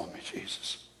hard for me,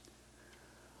 Jesus.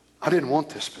 I didn't want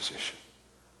this position.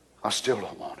 I still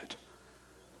don't want it.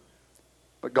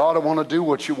 But God, I want to do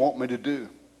what you want me to do.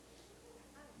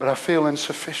 But I feel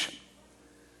insufficient.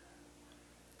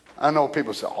 I know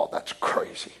people say, oh, that's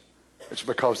crazy. It's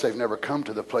because they've never come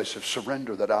to the place of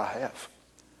surrender that I have.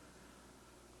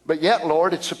 But yet,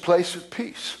 Lord, it's a place of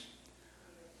peace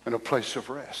and a place of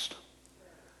rest.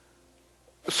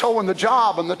 So when the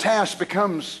job and the task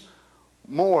becomes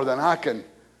more than I can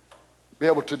be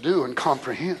able to do and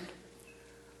comprehend,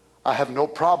 I have no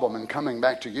problem in coming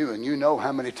back to you. And you know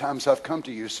how many times I've come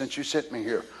to you since you sent me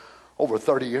here over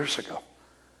 30 years ago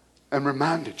and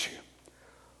reminded you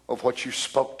of what you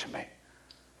spoke to me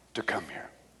to come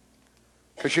here.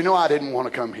 Because you know I didn't want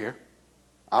to come here.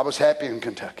 I was happy in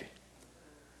Kentucky.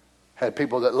 Had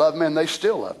people that loved me, and they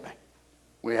still love me.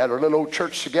 We had our little old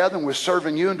church together, and we're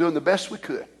serving you and doing the best we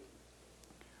could.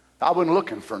 I wasn't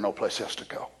looking for no place else to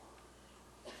go.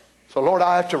 So, Lord,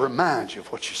 I have to remind you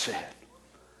of what you said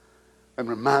and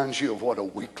remind you of what a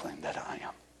weakling that I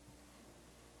am.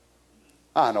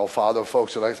 I know, Father,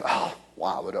 folks that say, oh,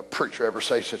 why would a preacher ever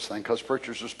say such a thing? Because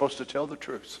preachers are supposed to tell the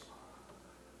truth.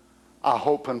 I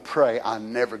hope and pray I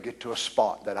never get to a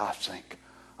spot that I think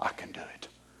I can do it.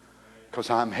 Because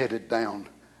I'm headed down,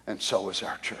 and so is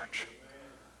our church.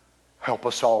 Help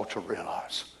us all to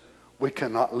realize we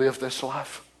cannot live this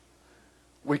life.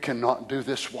 We cannot do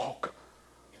this walk.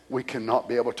 We cannot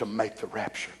be able to make the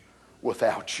rapture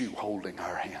without you holding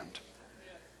our hand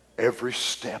every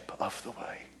step of the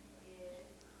way.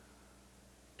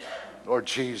 Lord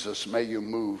Jesus, may you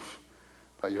move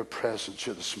by your presence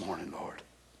here this morning, Lord.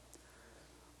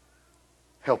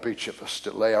 Help each of us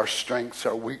to lay our strengths,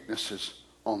 our weaknesses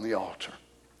on the altar.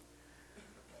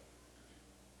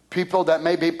 People that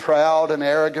may be proud and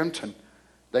arrogant, and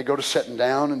they go to sitting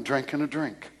down and drinking a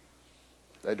drink.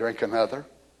 They drink another,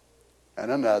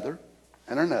 and another,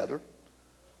 and another.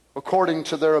 According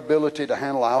to their ability to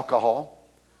handle alcohol,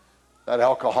 that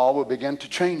alcohol will begin to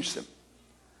change them.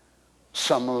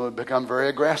 Some will become very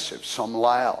aggressive, some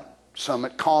loud, some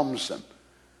it calms them.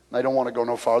 They don't want to go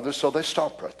no farther, so they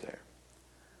stop right there.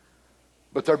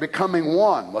 But they're becoming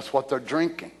one with what they're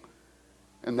drinking,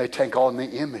 and they take on the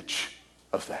image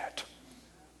of that.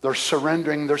 They're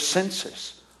surrendering their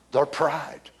senses, their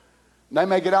pride. They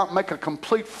may get out and make a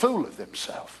complete fool of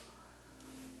themselves.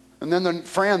 And then their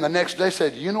friend the next day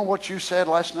said, you know what you said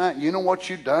last night? You know what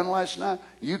you done last night?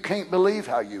 You can't believe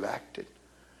how you acted.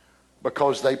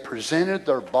 Because they presented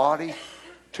their body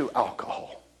to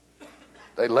alcohol.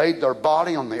 They laid their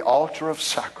body on the altar of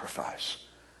sacrifice.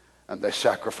 And they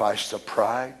sacrificed their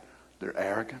pride, their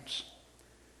arrogance.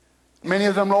 Many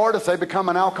of them, Lord, if they become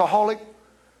an alcoholic,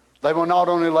 they will not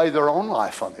only lay their own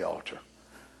life on the altar.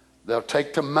 They'll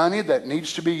take the money that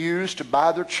needs to be used to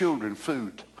buy their children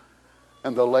food,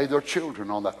 and they'll lay their children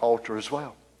on that altar as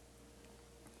well.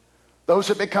 Those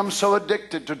that become so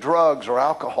addicted to drugs or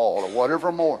alcohol or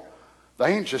whatever more,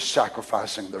 they ain't just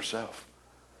sacrificing themselves.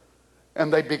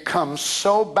 And they become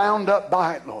so bound up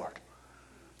by it, Lord,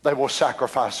 they will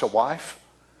sacrifice a wife,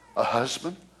 a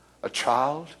husband, a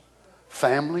child,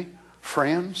 family,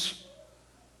 friends,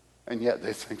 and yet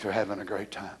they think they're having a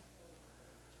great time.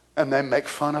 And they make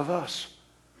fun of us.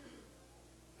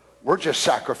 We're just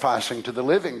sacrificing to the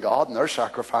living God, and they're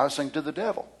sacrificing to the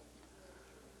devil.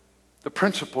 The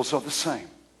principles are the same.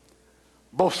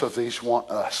 Both of these want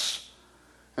us,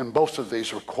 and both of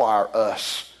these require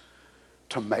us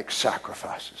to make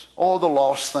sacrifices. Oh, the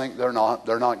lost think they're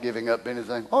not giving up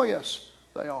anything. Oh, yes,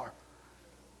 they are.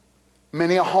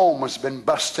 Many a home has been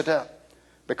busted up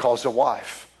because a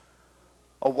wife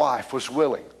was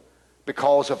willing,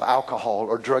 because of alcohol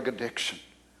or drug addiction,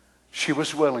 she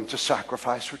was willing to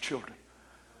sacrifice her children.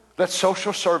 Let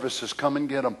social services come and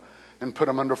get them and put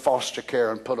them under foster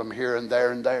care and put them here and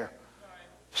there and there.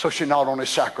 So she not only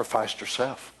sacrificed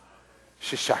herself,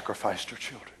 she sacrificed her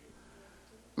children.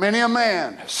 Many a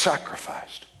man has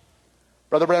sacrificed.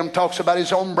 Brother Branham talks about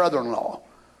his own brother-in-law,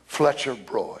 Fletcher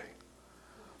Broy.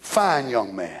 Fine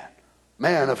young man,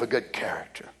 man of a good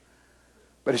character.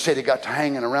 But he said he got to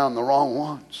hanging around the wrong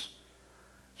ones.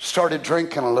 Started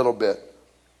drinking a little bit.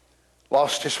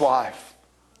 Lost his wife.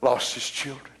 Lost his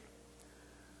children.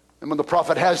 And when the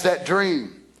prophet has that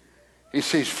dream, he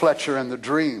sees Fletcher in the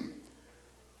dream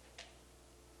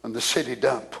in the city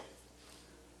dump.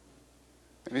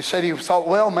 And he said he thought,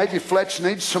 well, maybe Fletch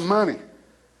needs some money.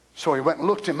 So he went and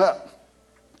looked him up.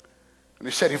 And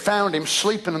he said he found him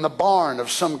sleeping in the barn of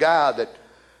some guy that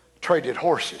traded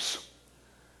horses.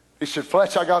 He said,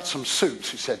 Fletch, I got some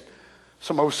suits. He said,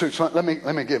 some old suits. Let me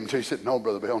give them to you. He said, no,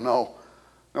 Brother Bill, no.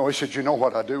 No, he said, you know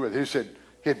what I do with it? He said,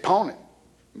 he'd pawn it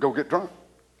and go get drunk.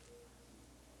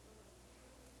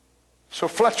 So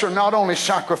Fletcher not only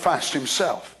sacrificed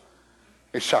himself,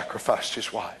 he sacrificed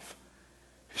his wife,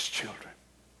 his children.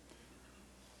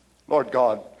 Lord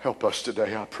God, help us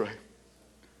today, I pray.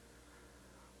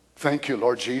 Thank you,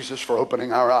 Lord Jesus, for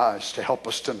opening our eyes to help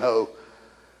us to know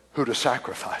who to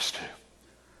sacrifice to.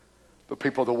 The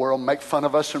people of the world make fun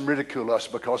of us and ridicule us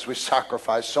because we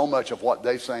sacrifice so much of what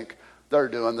they think. They're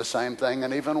doing the same thing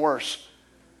and even worse,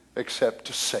 except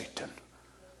to Satan.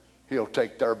 He'll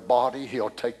take their body, he'll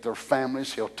take their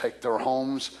families, he'll take their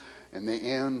homes. In the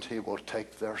end, he will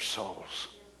take their souls.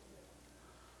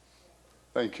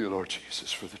 Thank you, Lord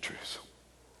Jesus, for the truth.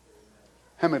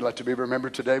 How many would like to be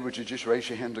remembered today? Would you just raise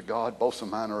your hand to God? Both of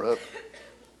mine are up.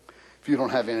 If you don't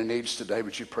have any needs today,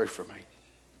 would you pray for me?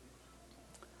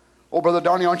 Oh, Brother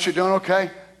Donnie, aren't you doing okay?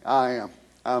 I am.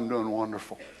 I'm doing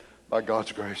wonderful by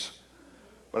God's grace.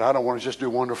 But I don't want to just do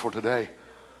wonderful today.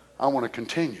 I want to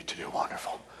continue to do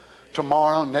wonderful.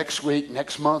 Tomorrow, next week,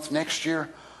 next month, next year,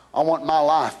 I want my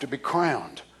life to be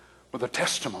crowned with a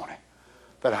testimony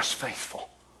that I was faithful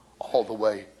all the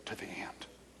way to the end.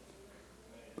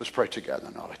 Let's pray together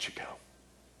and I'll let you go.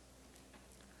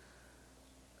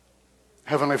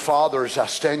 Heavenly Father, as I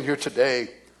stand here today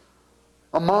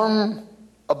among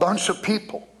a bunch of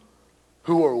people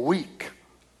who are weak,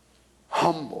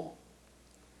 humble,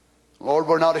 Lord,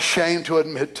 we're not ashamed to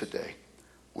admit today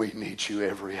we need you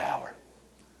every hour.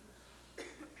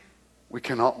 We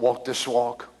cannot walk this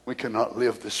walk. We cannot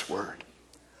live this word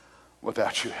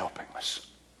without you helping us.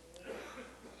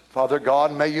 Father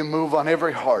God, may you move on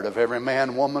every heart of every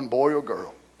man, woman, boy, or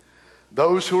girl.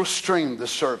 Those who will stream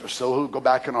this service, those who will go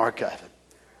back and archive it.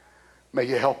 May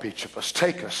you help each of us.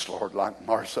 Take us, Lord, like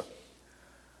Martha.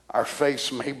 Our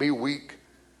faith may be weak.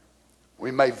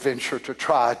 We may venture to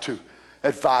try to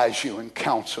advise you and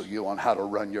counsel you on how to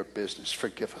run your business.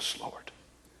 Forgive us, Lord.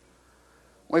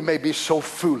 We may be so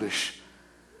foolish.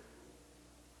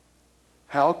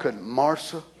 How could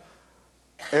Martha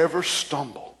ever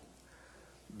stumble?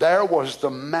 There was the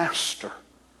master,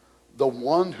 the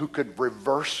one who could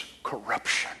reverse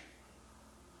corruption.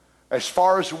 As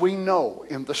far as we know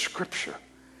in the scripture,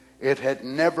 it had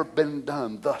never been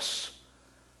done thus,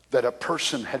 that a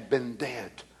person had been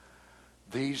dead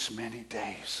these many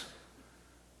days.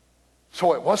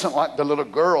 So it wasn't like the little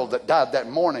girl that died that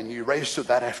morning you raised her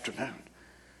that afternoon.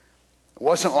 It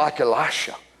wasn't like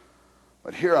Elisha.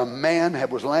 But here a man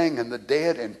was laying in the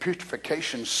dead and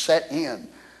putrefaction set in.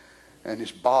 And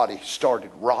his body started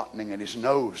rotting and his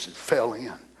nose fell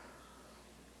in.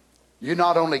 You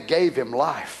not only gave him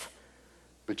life,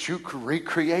 but you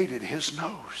recreated his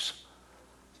nose.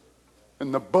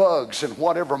 And the bugs and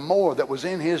whatever more that was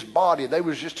in his body, they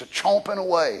was just a chomping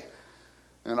away.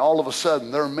 And all of a sudden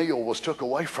their meal was took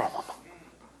away from them.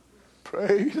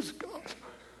 Praise God.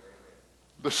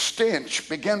 The stench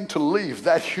began to leave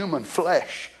that human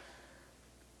flesh.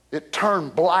 It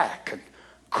turned black and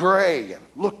gray and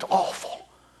looked awful.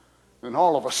 And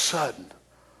all of a sudden,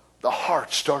 the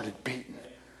heart started beating.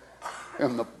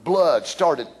 And the blood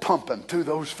started pumping through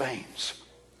those veins.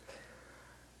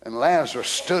 And Lazarus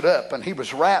stood up and he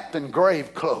was wrapped in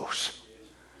grave clothes.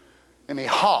 And he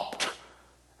hopped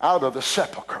out of the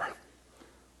sepulcher.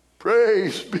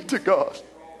 Praise be to God.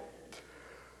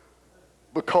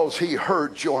 Because he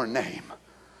heard your name.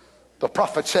 The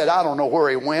prophet said, I don't know where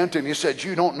he went. And he said,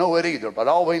 you don't know it either. But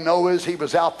all we know is he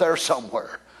was out there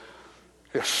somewhere.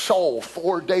 His soul,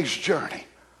 4 days' journey.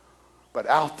 But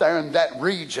out there in that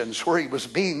regions where he was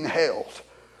being held,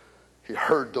 he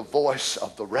heard the voice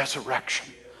of the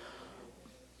resurrection.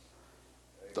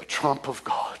 The trump of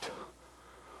God.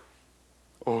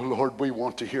 Oh Lord, we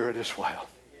want to hear it as well.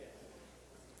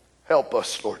 Help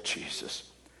us, Lord Jesus,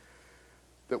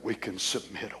 that we can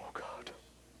submit, oh God.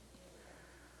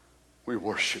 We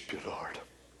worship you, Lord.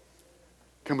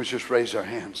 Can we just raise our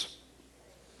hands?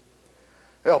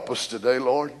 Help us today,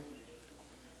 Lord.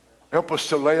 Help us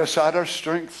to lay aside our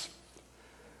strengths.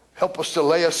 Help us to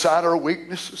lay aside our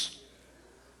weaknesses.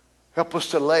 Help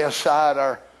us to lay aside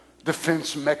our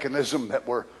defense mechanism that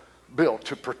we're built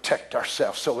to protect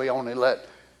ourselves, so we only let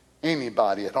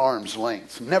anybody at arm's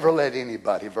length. Never let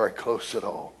anybody very close at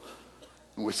all.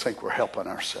 And we think we're helping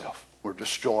ourselves. We're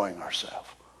destroying ourselves.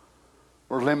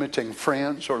 We're limiting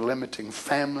friends, or limiting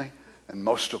family, and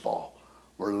most of all,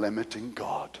 we're limiting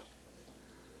God.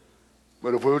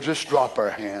 But if we'll just drop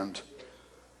our hand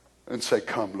and say,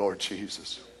 come, Lord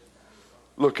Jesus.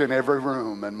 Look in every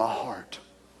room in my heart.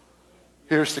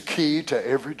 Here's the key to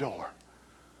every door.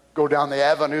 Go down the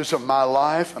avenues of my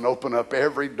life and open up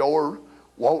every door.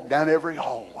 Walk down every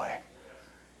hallway.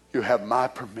 You have my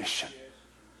permission.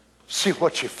 See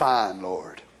what you find,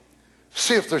 Lord.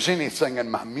 See if there's anything in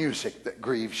my music that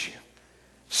grieves you.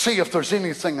 See if there's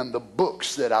anything in the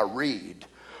books that I read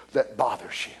that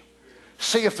bothers you.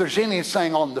 See if there's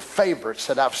anything on the favorites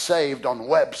that I've saved on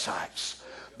websites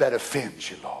that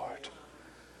offends you, Lord.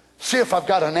 See if I've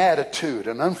got an attitude,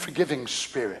 an unforgiving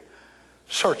spirit.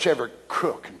 Search every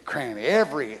crook and cranny,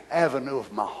 every avenue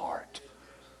of my heart.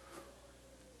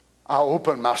 I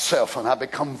open myself and I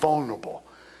become vulnerable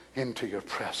into your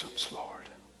presence, Lord.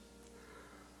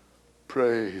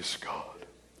 Praise God.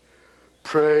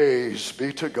 Praise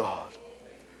be to God.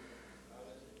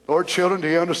 Lord, children, do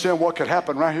you understand what could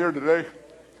happen right here today?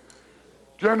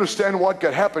 Do you understand what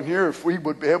could happen here if we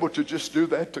would be able to just do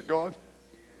that to God?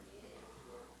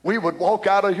 We would walk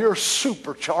out of here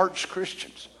supercharged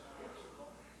Christians.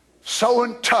 So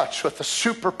in touch with the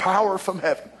superpower from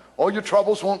heaven. All your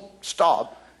troubles won't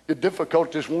stop. Your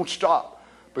difficulties won't stop.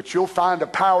 But you'll find a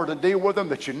power to deal with them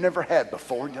that you never had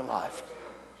before in your life.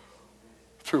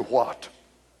 Through what?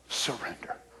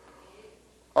 Surrender.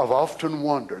 I've often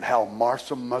wondered how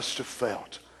Martha must have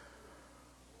felt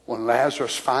when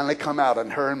Lazarus finally come out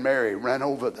and her and Mary ran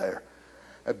over there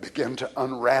and began to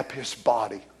unwrap his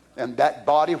body. And that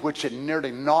body which had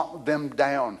nearly knocked them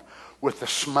down with the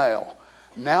smell,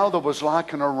 now there was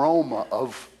like an aroma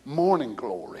of morning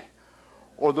glory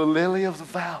or the lily of the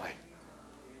valley.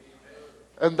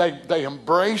 And they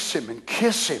embrace him and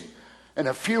kiss him. And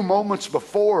a few moments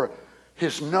before,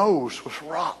 his nose was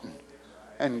rotten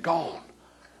and gone.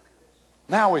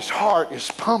 Now his heart is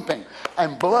pumping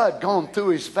and blood gone through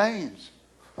his veins.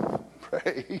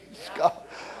 Praise God.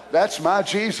 That's my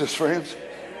Jesus, friends.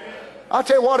 I'll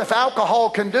tell you what, if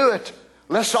alcohol can do it,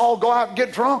 let's all go out and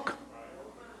get drunk.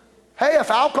 Hey,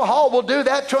 if alcohol will do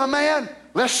that to a man,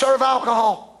 let's serve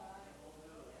alcohol.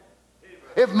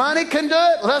 If money can do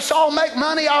it, let's all make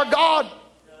money our God.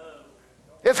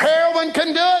 If heroin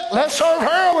can do it, let's serve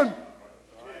heroin.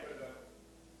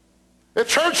 If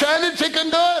churchianity can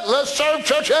do it, let's serve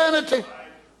churchianity.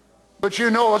 But you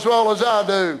know as well as I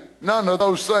do, none of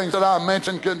those things that I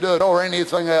mentioned can do it or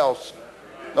anything else.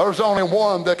 There's only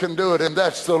one that can do it, and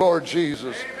that's the Lord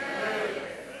Jesus.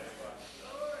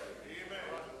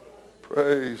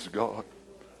 Praise God.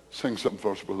 Sing something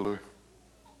for us, Brother Louis.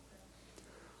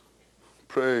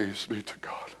 Praise be to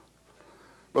God.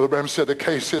 Brother Branham said the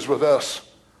case is with us,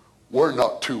 we're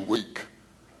not too weak.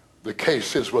 The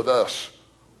case is with us,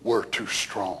 we're too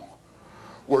strong.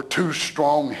 We're too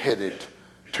strong-headed,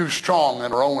 too strong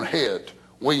in our own head.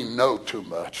 We know too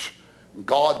much.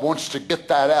 God wants to get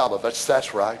that out of us.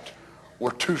 That's right.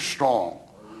 We're too strong.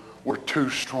 We're too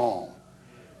strong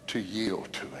to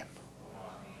yield to him.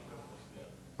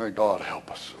 May God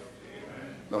help us.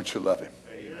 Don't you love him?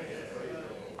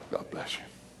 God bless you.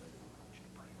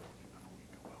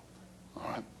 All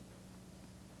right.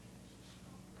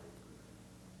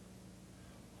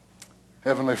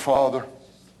 Heavenly Father,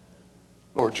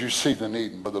 Lord, you see the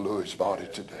need in Brother Louis' body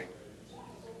today.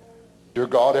 Dear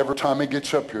God, every time he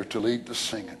gets up here to lead the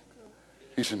singing,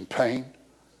 he's in pain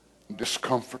and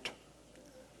discomfort.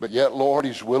 But yet, Lord,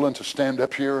 he's willing to stand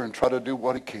up here and try to do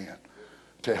what he can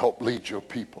to help lead your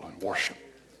people in worship.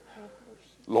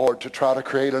 Lord, to try to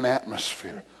create an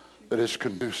atmosphere that is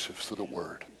conducive to the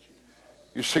word.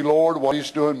 You see, Lord, what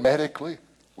he's doing medically,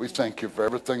 we thank you for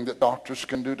everything that doctors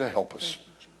can do to help us.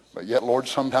 But yet, Lord,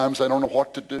 sometimes they don't know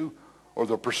what to do, or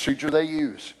the procedure they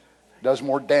use does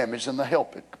more damage than the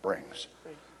help it brings.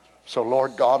 So,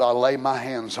 Lord God, I lay my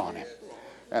hands on him,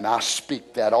 and I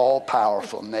speak that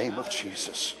all-powerful name of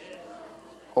Jesus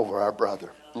over our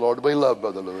brother. Lord, we love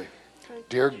Brother Louis.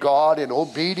 Dear God, in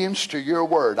obedience to your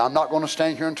word, I'm not going to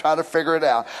stand here and try to figure it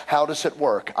out. How does it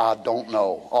work? I don't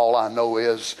know. All I know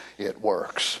is it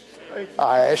works.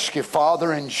 I ask you,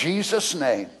 Father, in Jesus'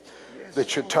 name,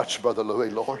 that you touch Brother Louis,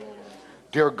 Lord.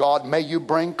 Dear God, may you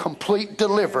bring complete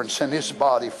deliverance in his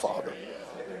body, Father.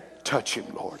 Touch him,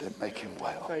 Lord, and make him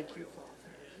well. Thank you, Father.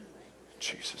 In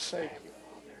Jesus' name.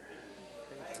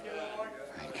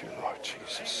 Thank you, Lord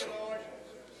Jesus.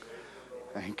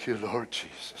 Thank you, Lord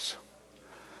Jesus.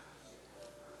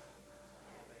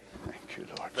 Thank you,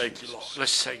 Lord Thank Jesus. you, Lord.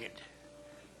 Let's sing it.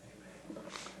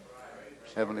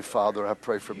 Heavenly Father, I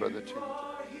pray for Brother Timothy.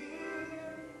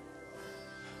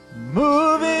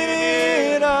 Moving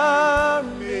in our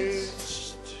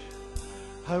midst,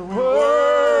 I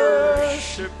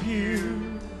worship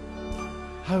you.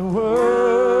 I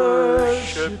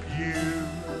worship you.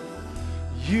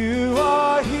 You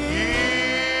are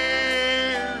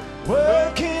here,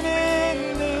 working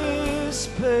in this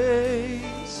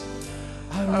place.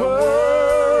 I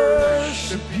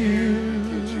worship you.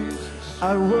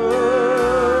 I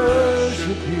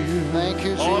worship you. Thank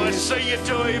you, Oh, let's Jesus. sing it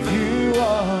to him. You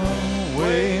are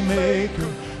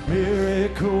waymaker,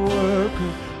 miracle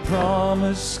worker,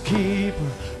 promise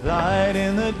keeper, light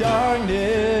in the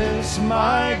darkness.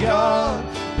 My God,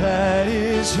 that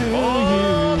is who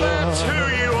Oh, you that's are.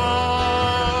 who you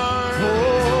are.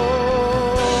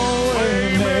 Oh,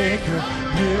 waymaker,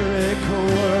 miracle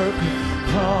worker,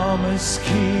 promise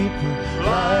keeper,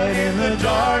 light in the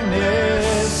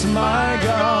darkness. My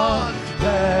God,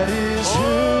 that is Oh,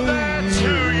 who that's you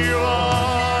who are. you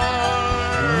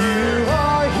are. You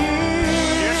are here.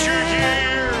 Yes, you're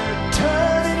here.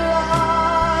 Turning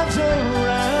lives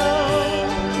around.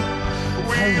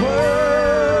 We I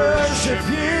worship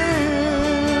you.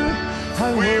 I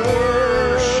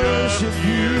worship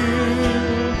you.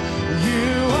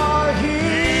 You are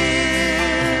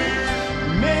here,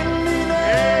 mending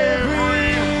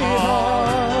every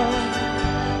heart.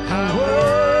 I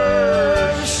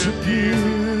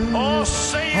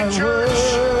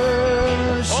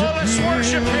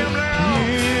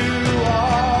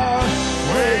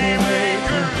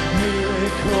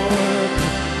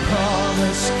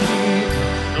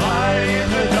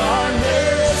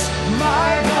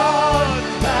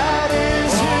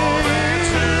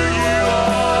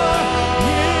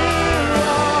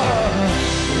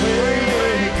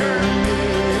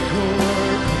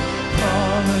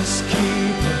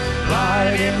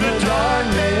in the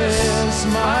darkness,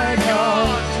 my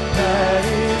God, that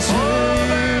is who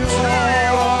you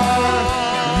are.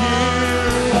 You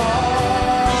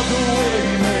are the way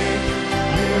maker,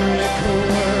 miracle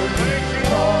worker,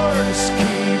 promise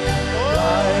keep,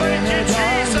 light in the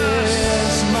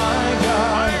darkness, my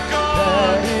God,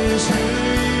 that is who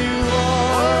you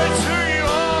are. That's who you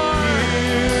are.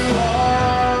 You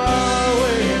are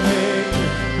way maker,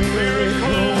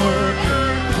 miracle worker,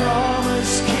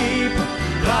 promise keep,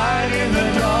 light in the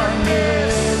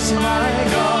darkness, my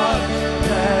God,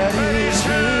 that is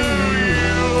who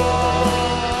you are.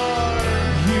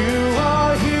 You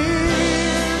are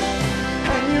here,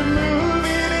 and you're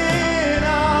moving in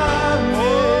our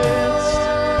midst.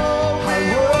 I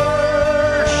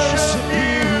worship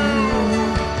you.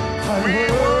 I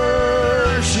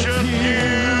worship you.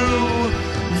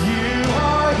 You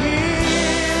are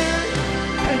here,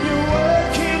 and you're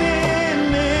working in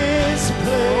this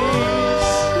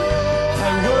place.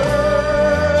 I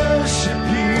worship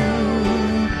you.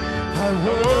 I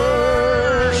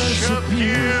worship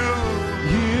you.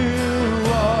 You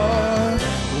are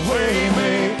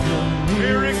waymaker,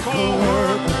 miracle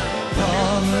worker,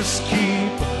 promise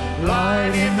keep,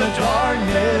 light in the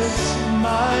darkness,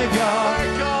 my God,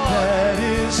 that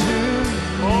is who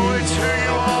Oh, it's who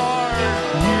you are.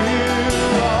 you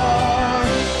are.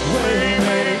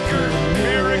 Waymaker,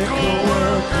 miracle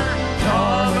worker,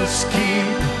 promise keep,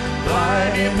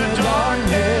 light in the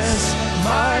darkness,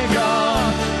 my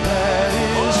God, that is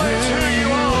Oh, it's who you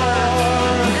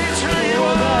are. It's who you Oh,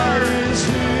 are. that is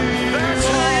who you That's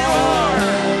who you are.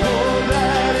 Oh,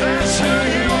 that That's is who who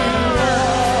you you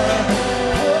are.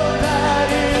 Oh, that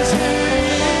is who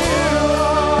you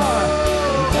are.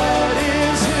 That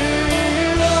is who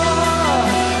you are.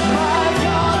 My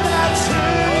God, that's who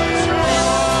you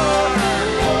are.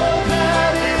 Oh,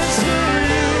 that is who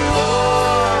you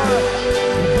are.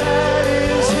 That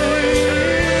is who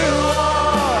you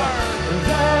are.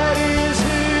 That is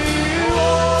who you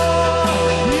are.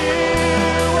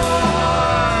 You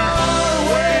are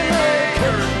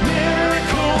waymaker,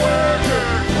 miracle worker,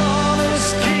 promise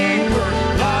keeper,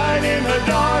 light in the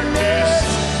darkness.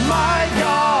 My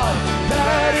God,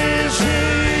 that is who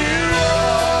you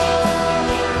are.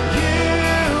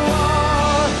 You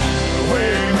are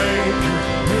waymaker,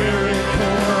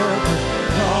 miracle worker,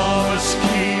 promise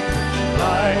keeper,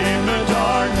 light in the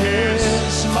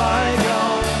darkness. My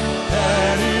God,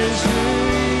 that is who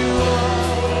you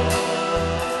are.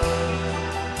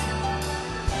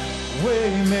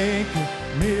 Waymaker,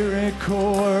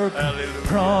 miracle worker, Hallelujah.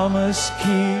 promise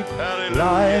keep, Hallelujah.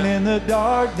 light in the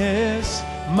darkness.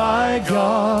 My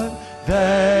God,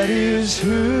 that is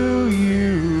who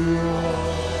you are.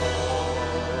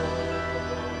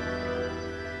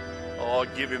 Oh,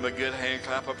 give him a good hand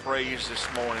clap of praise this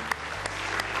morning.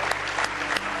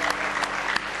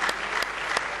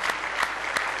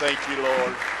 Thank you,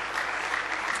 Lord.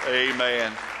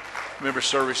 Amen. Remember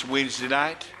service Wednesday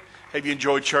night? Have you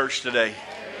enjoyed church today?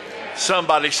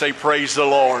 Somebody say praise the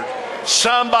Lord.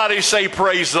 Somebody say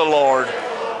praise the Lord.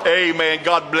 Amen.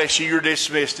 God bless you. You're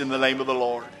dismissed in the name of the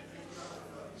Lord.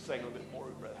 Sing a little bit more,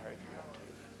 Brother Harry, if you want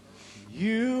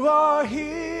to. You are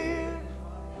here,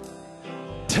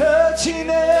 touching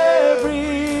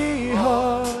every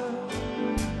heart.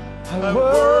 I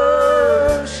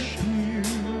worship you.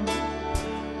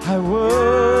 I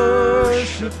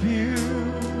worship you.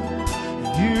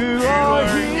 You are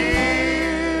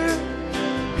here,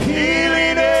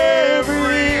 healing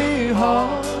every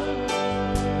heart.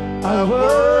 I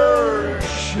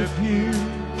worship you.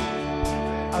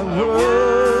 I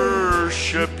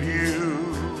Worship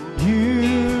you.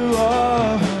 You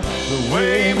are the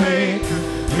waymaker,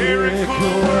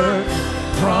 miracle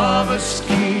worker, promise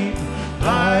keep,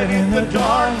 light in the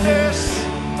darkness.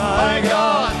 My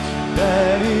God,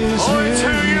 that is Oh, it's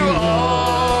who you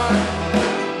are.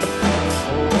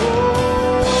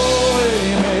 Oh,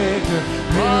 waymaker,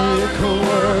 miracle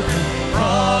worker,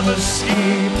 promise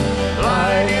keep,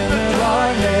 light in the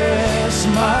darkness.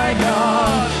 My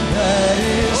God, that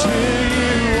is who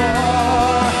you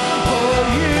are. Oh,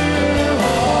 you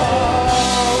are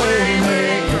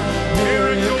waymaker,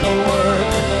 miracle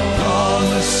worker,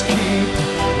 promise keep,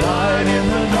 light in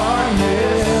the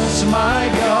darkness. My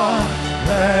God,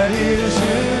 that is who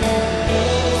you are.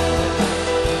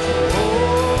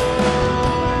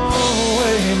 Oh,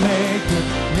 waymaker,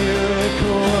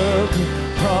 miracle worker,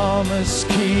 promise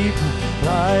keep,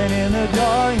 light in the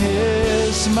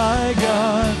darkness. My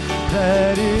God,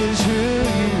 that is who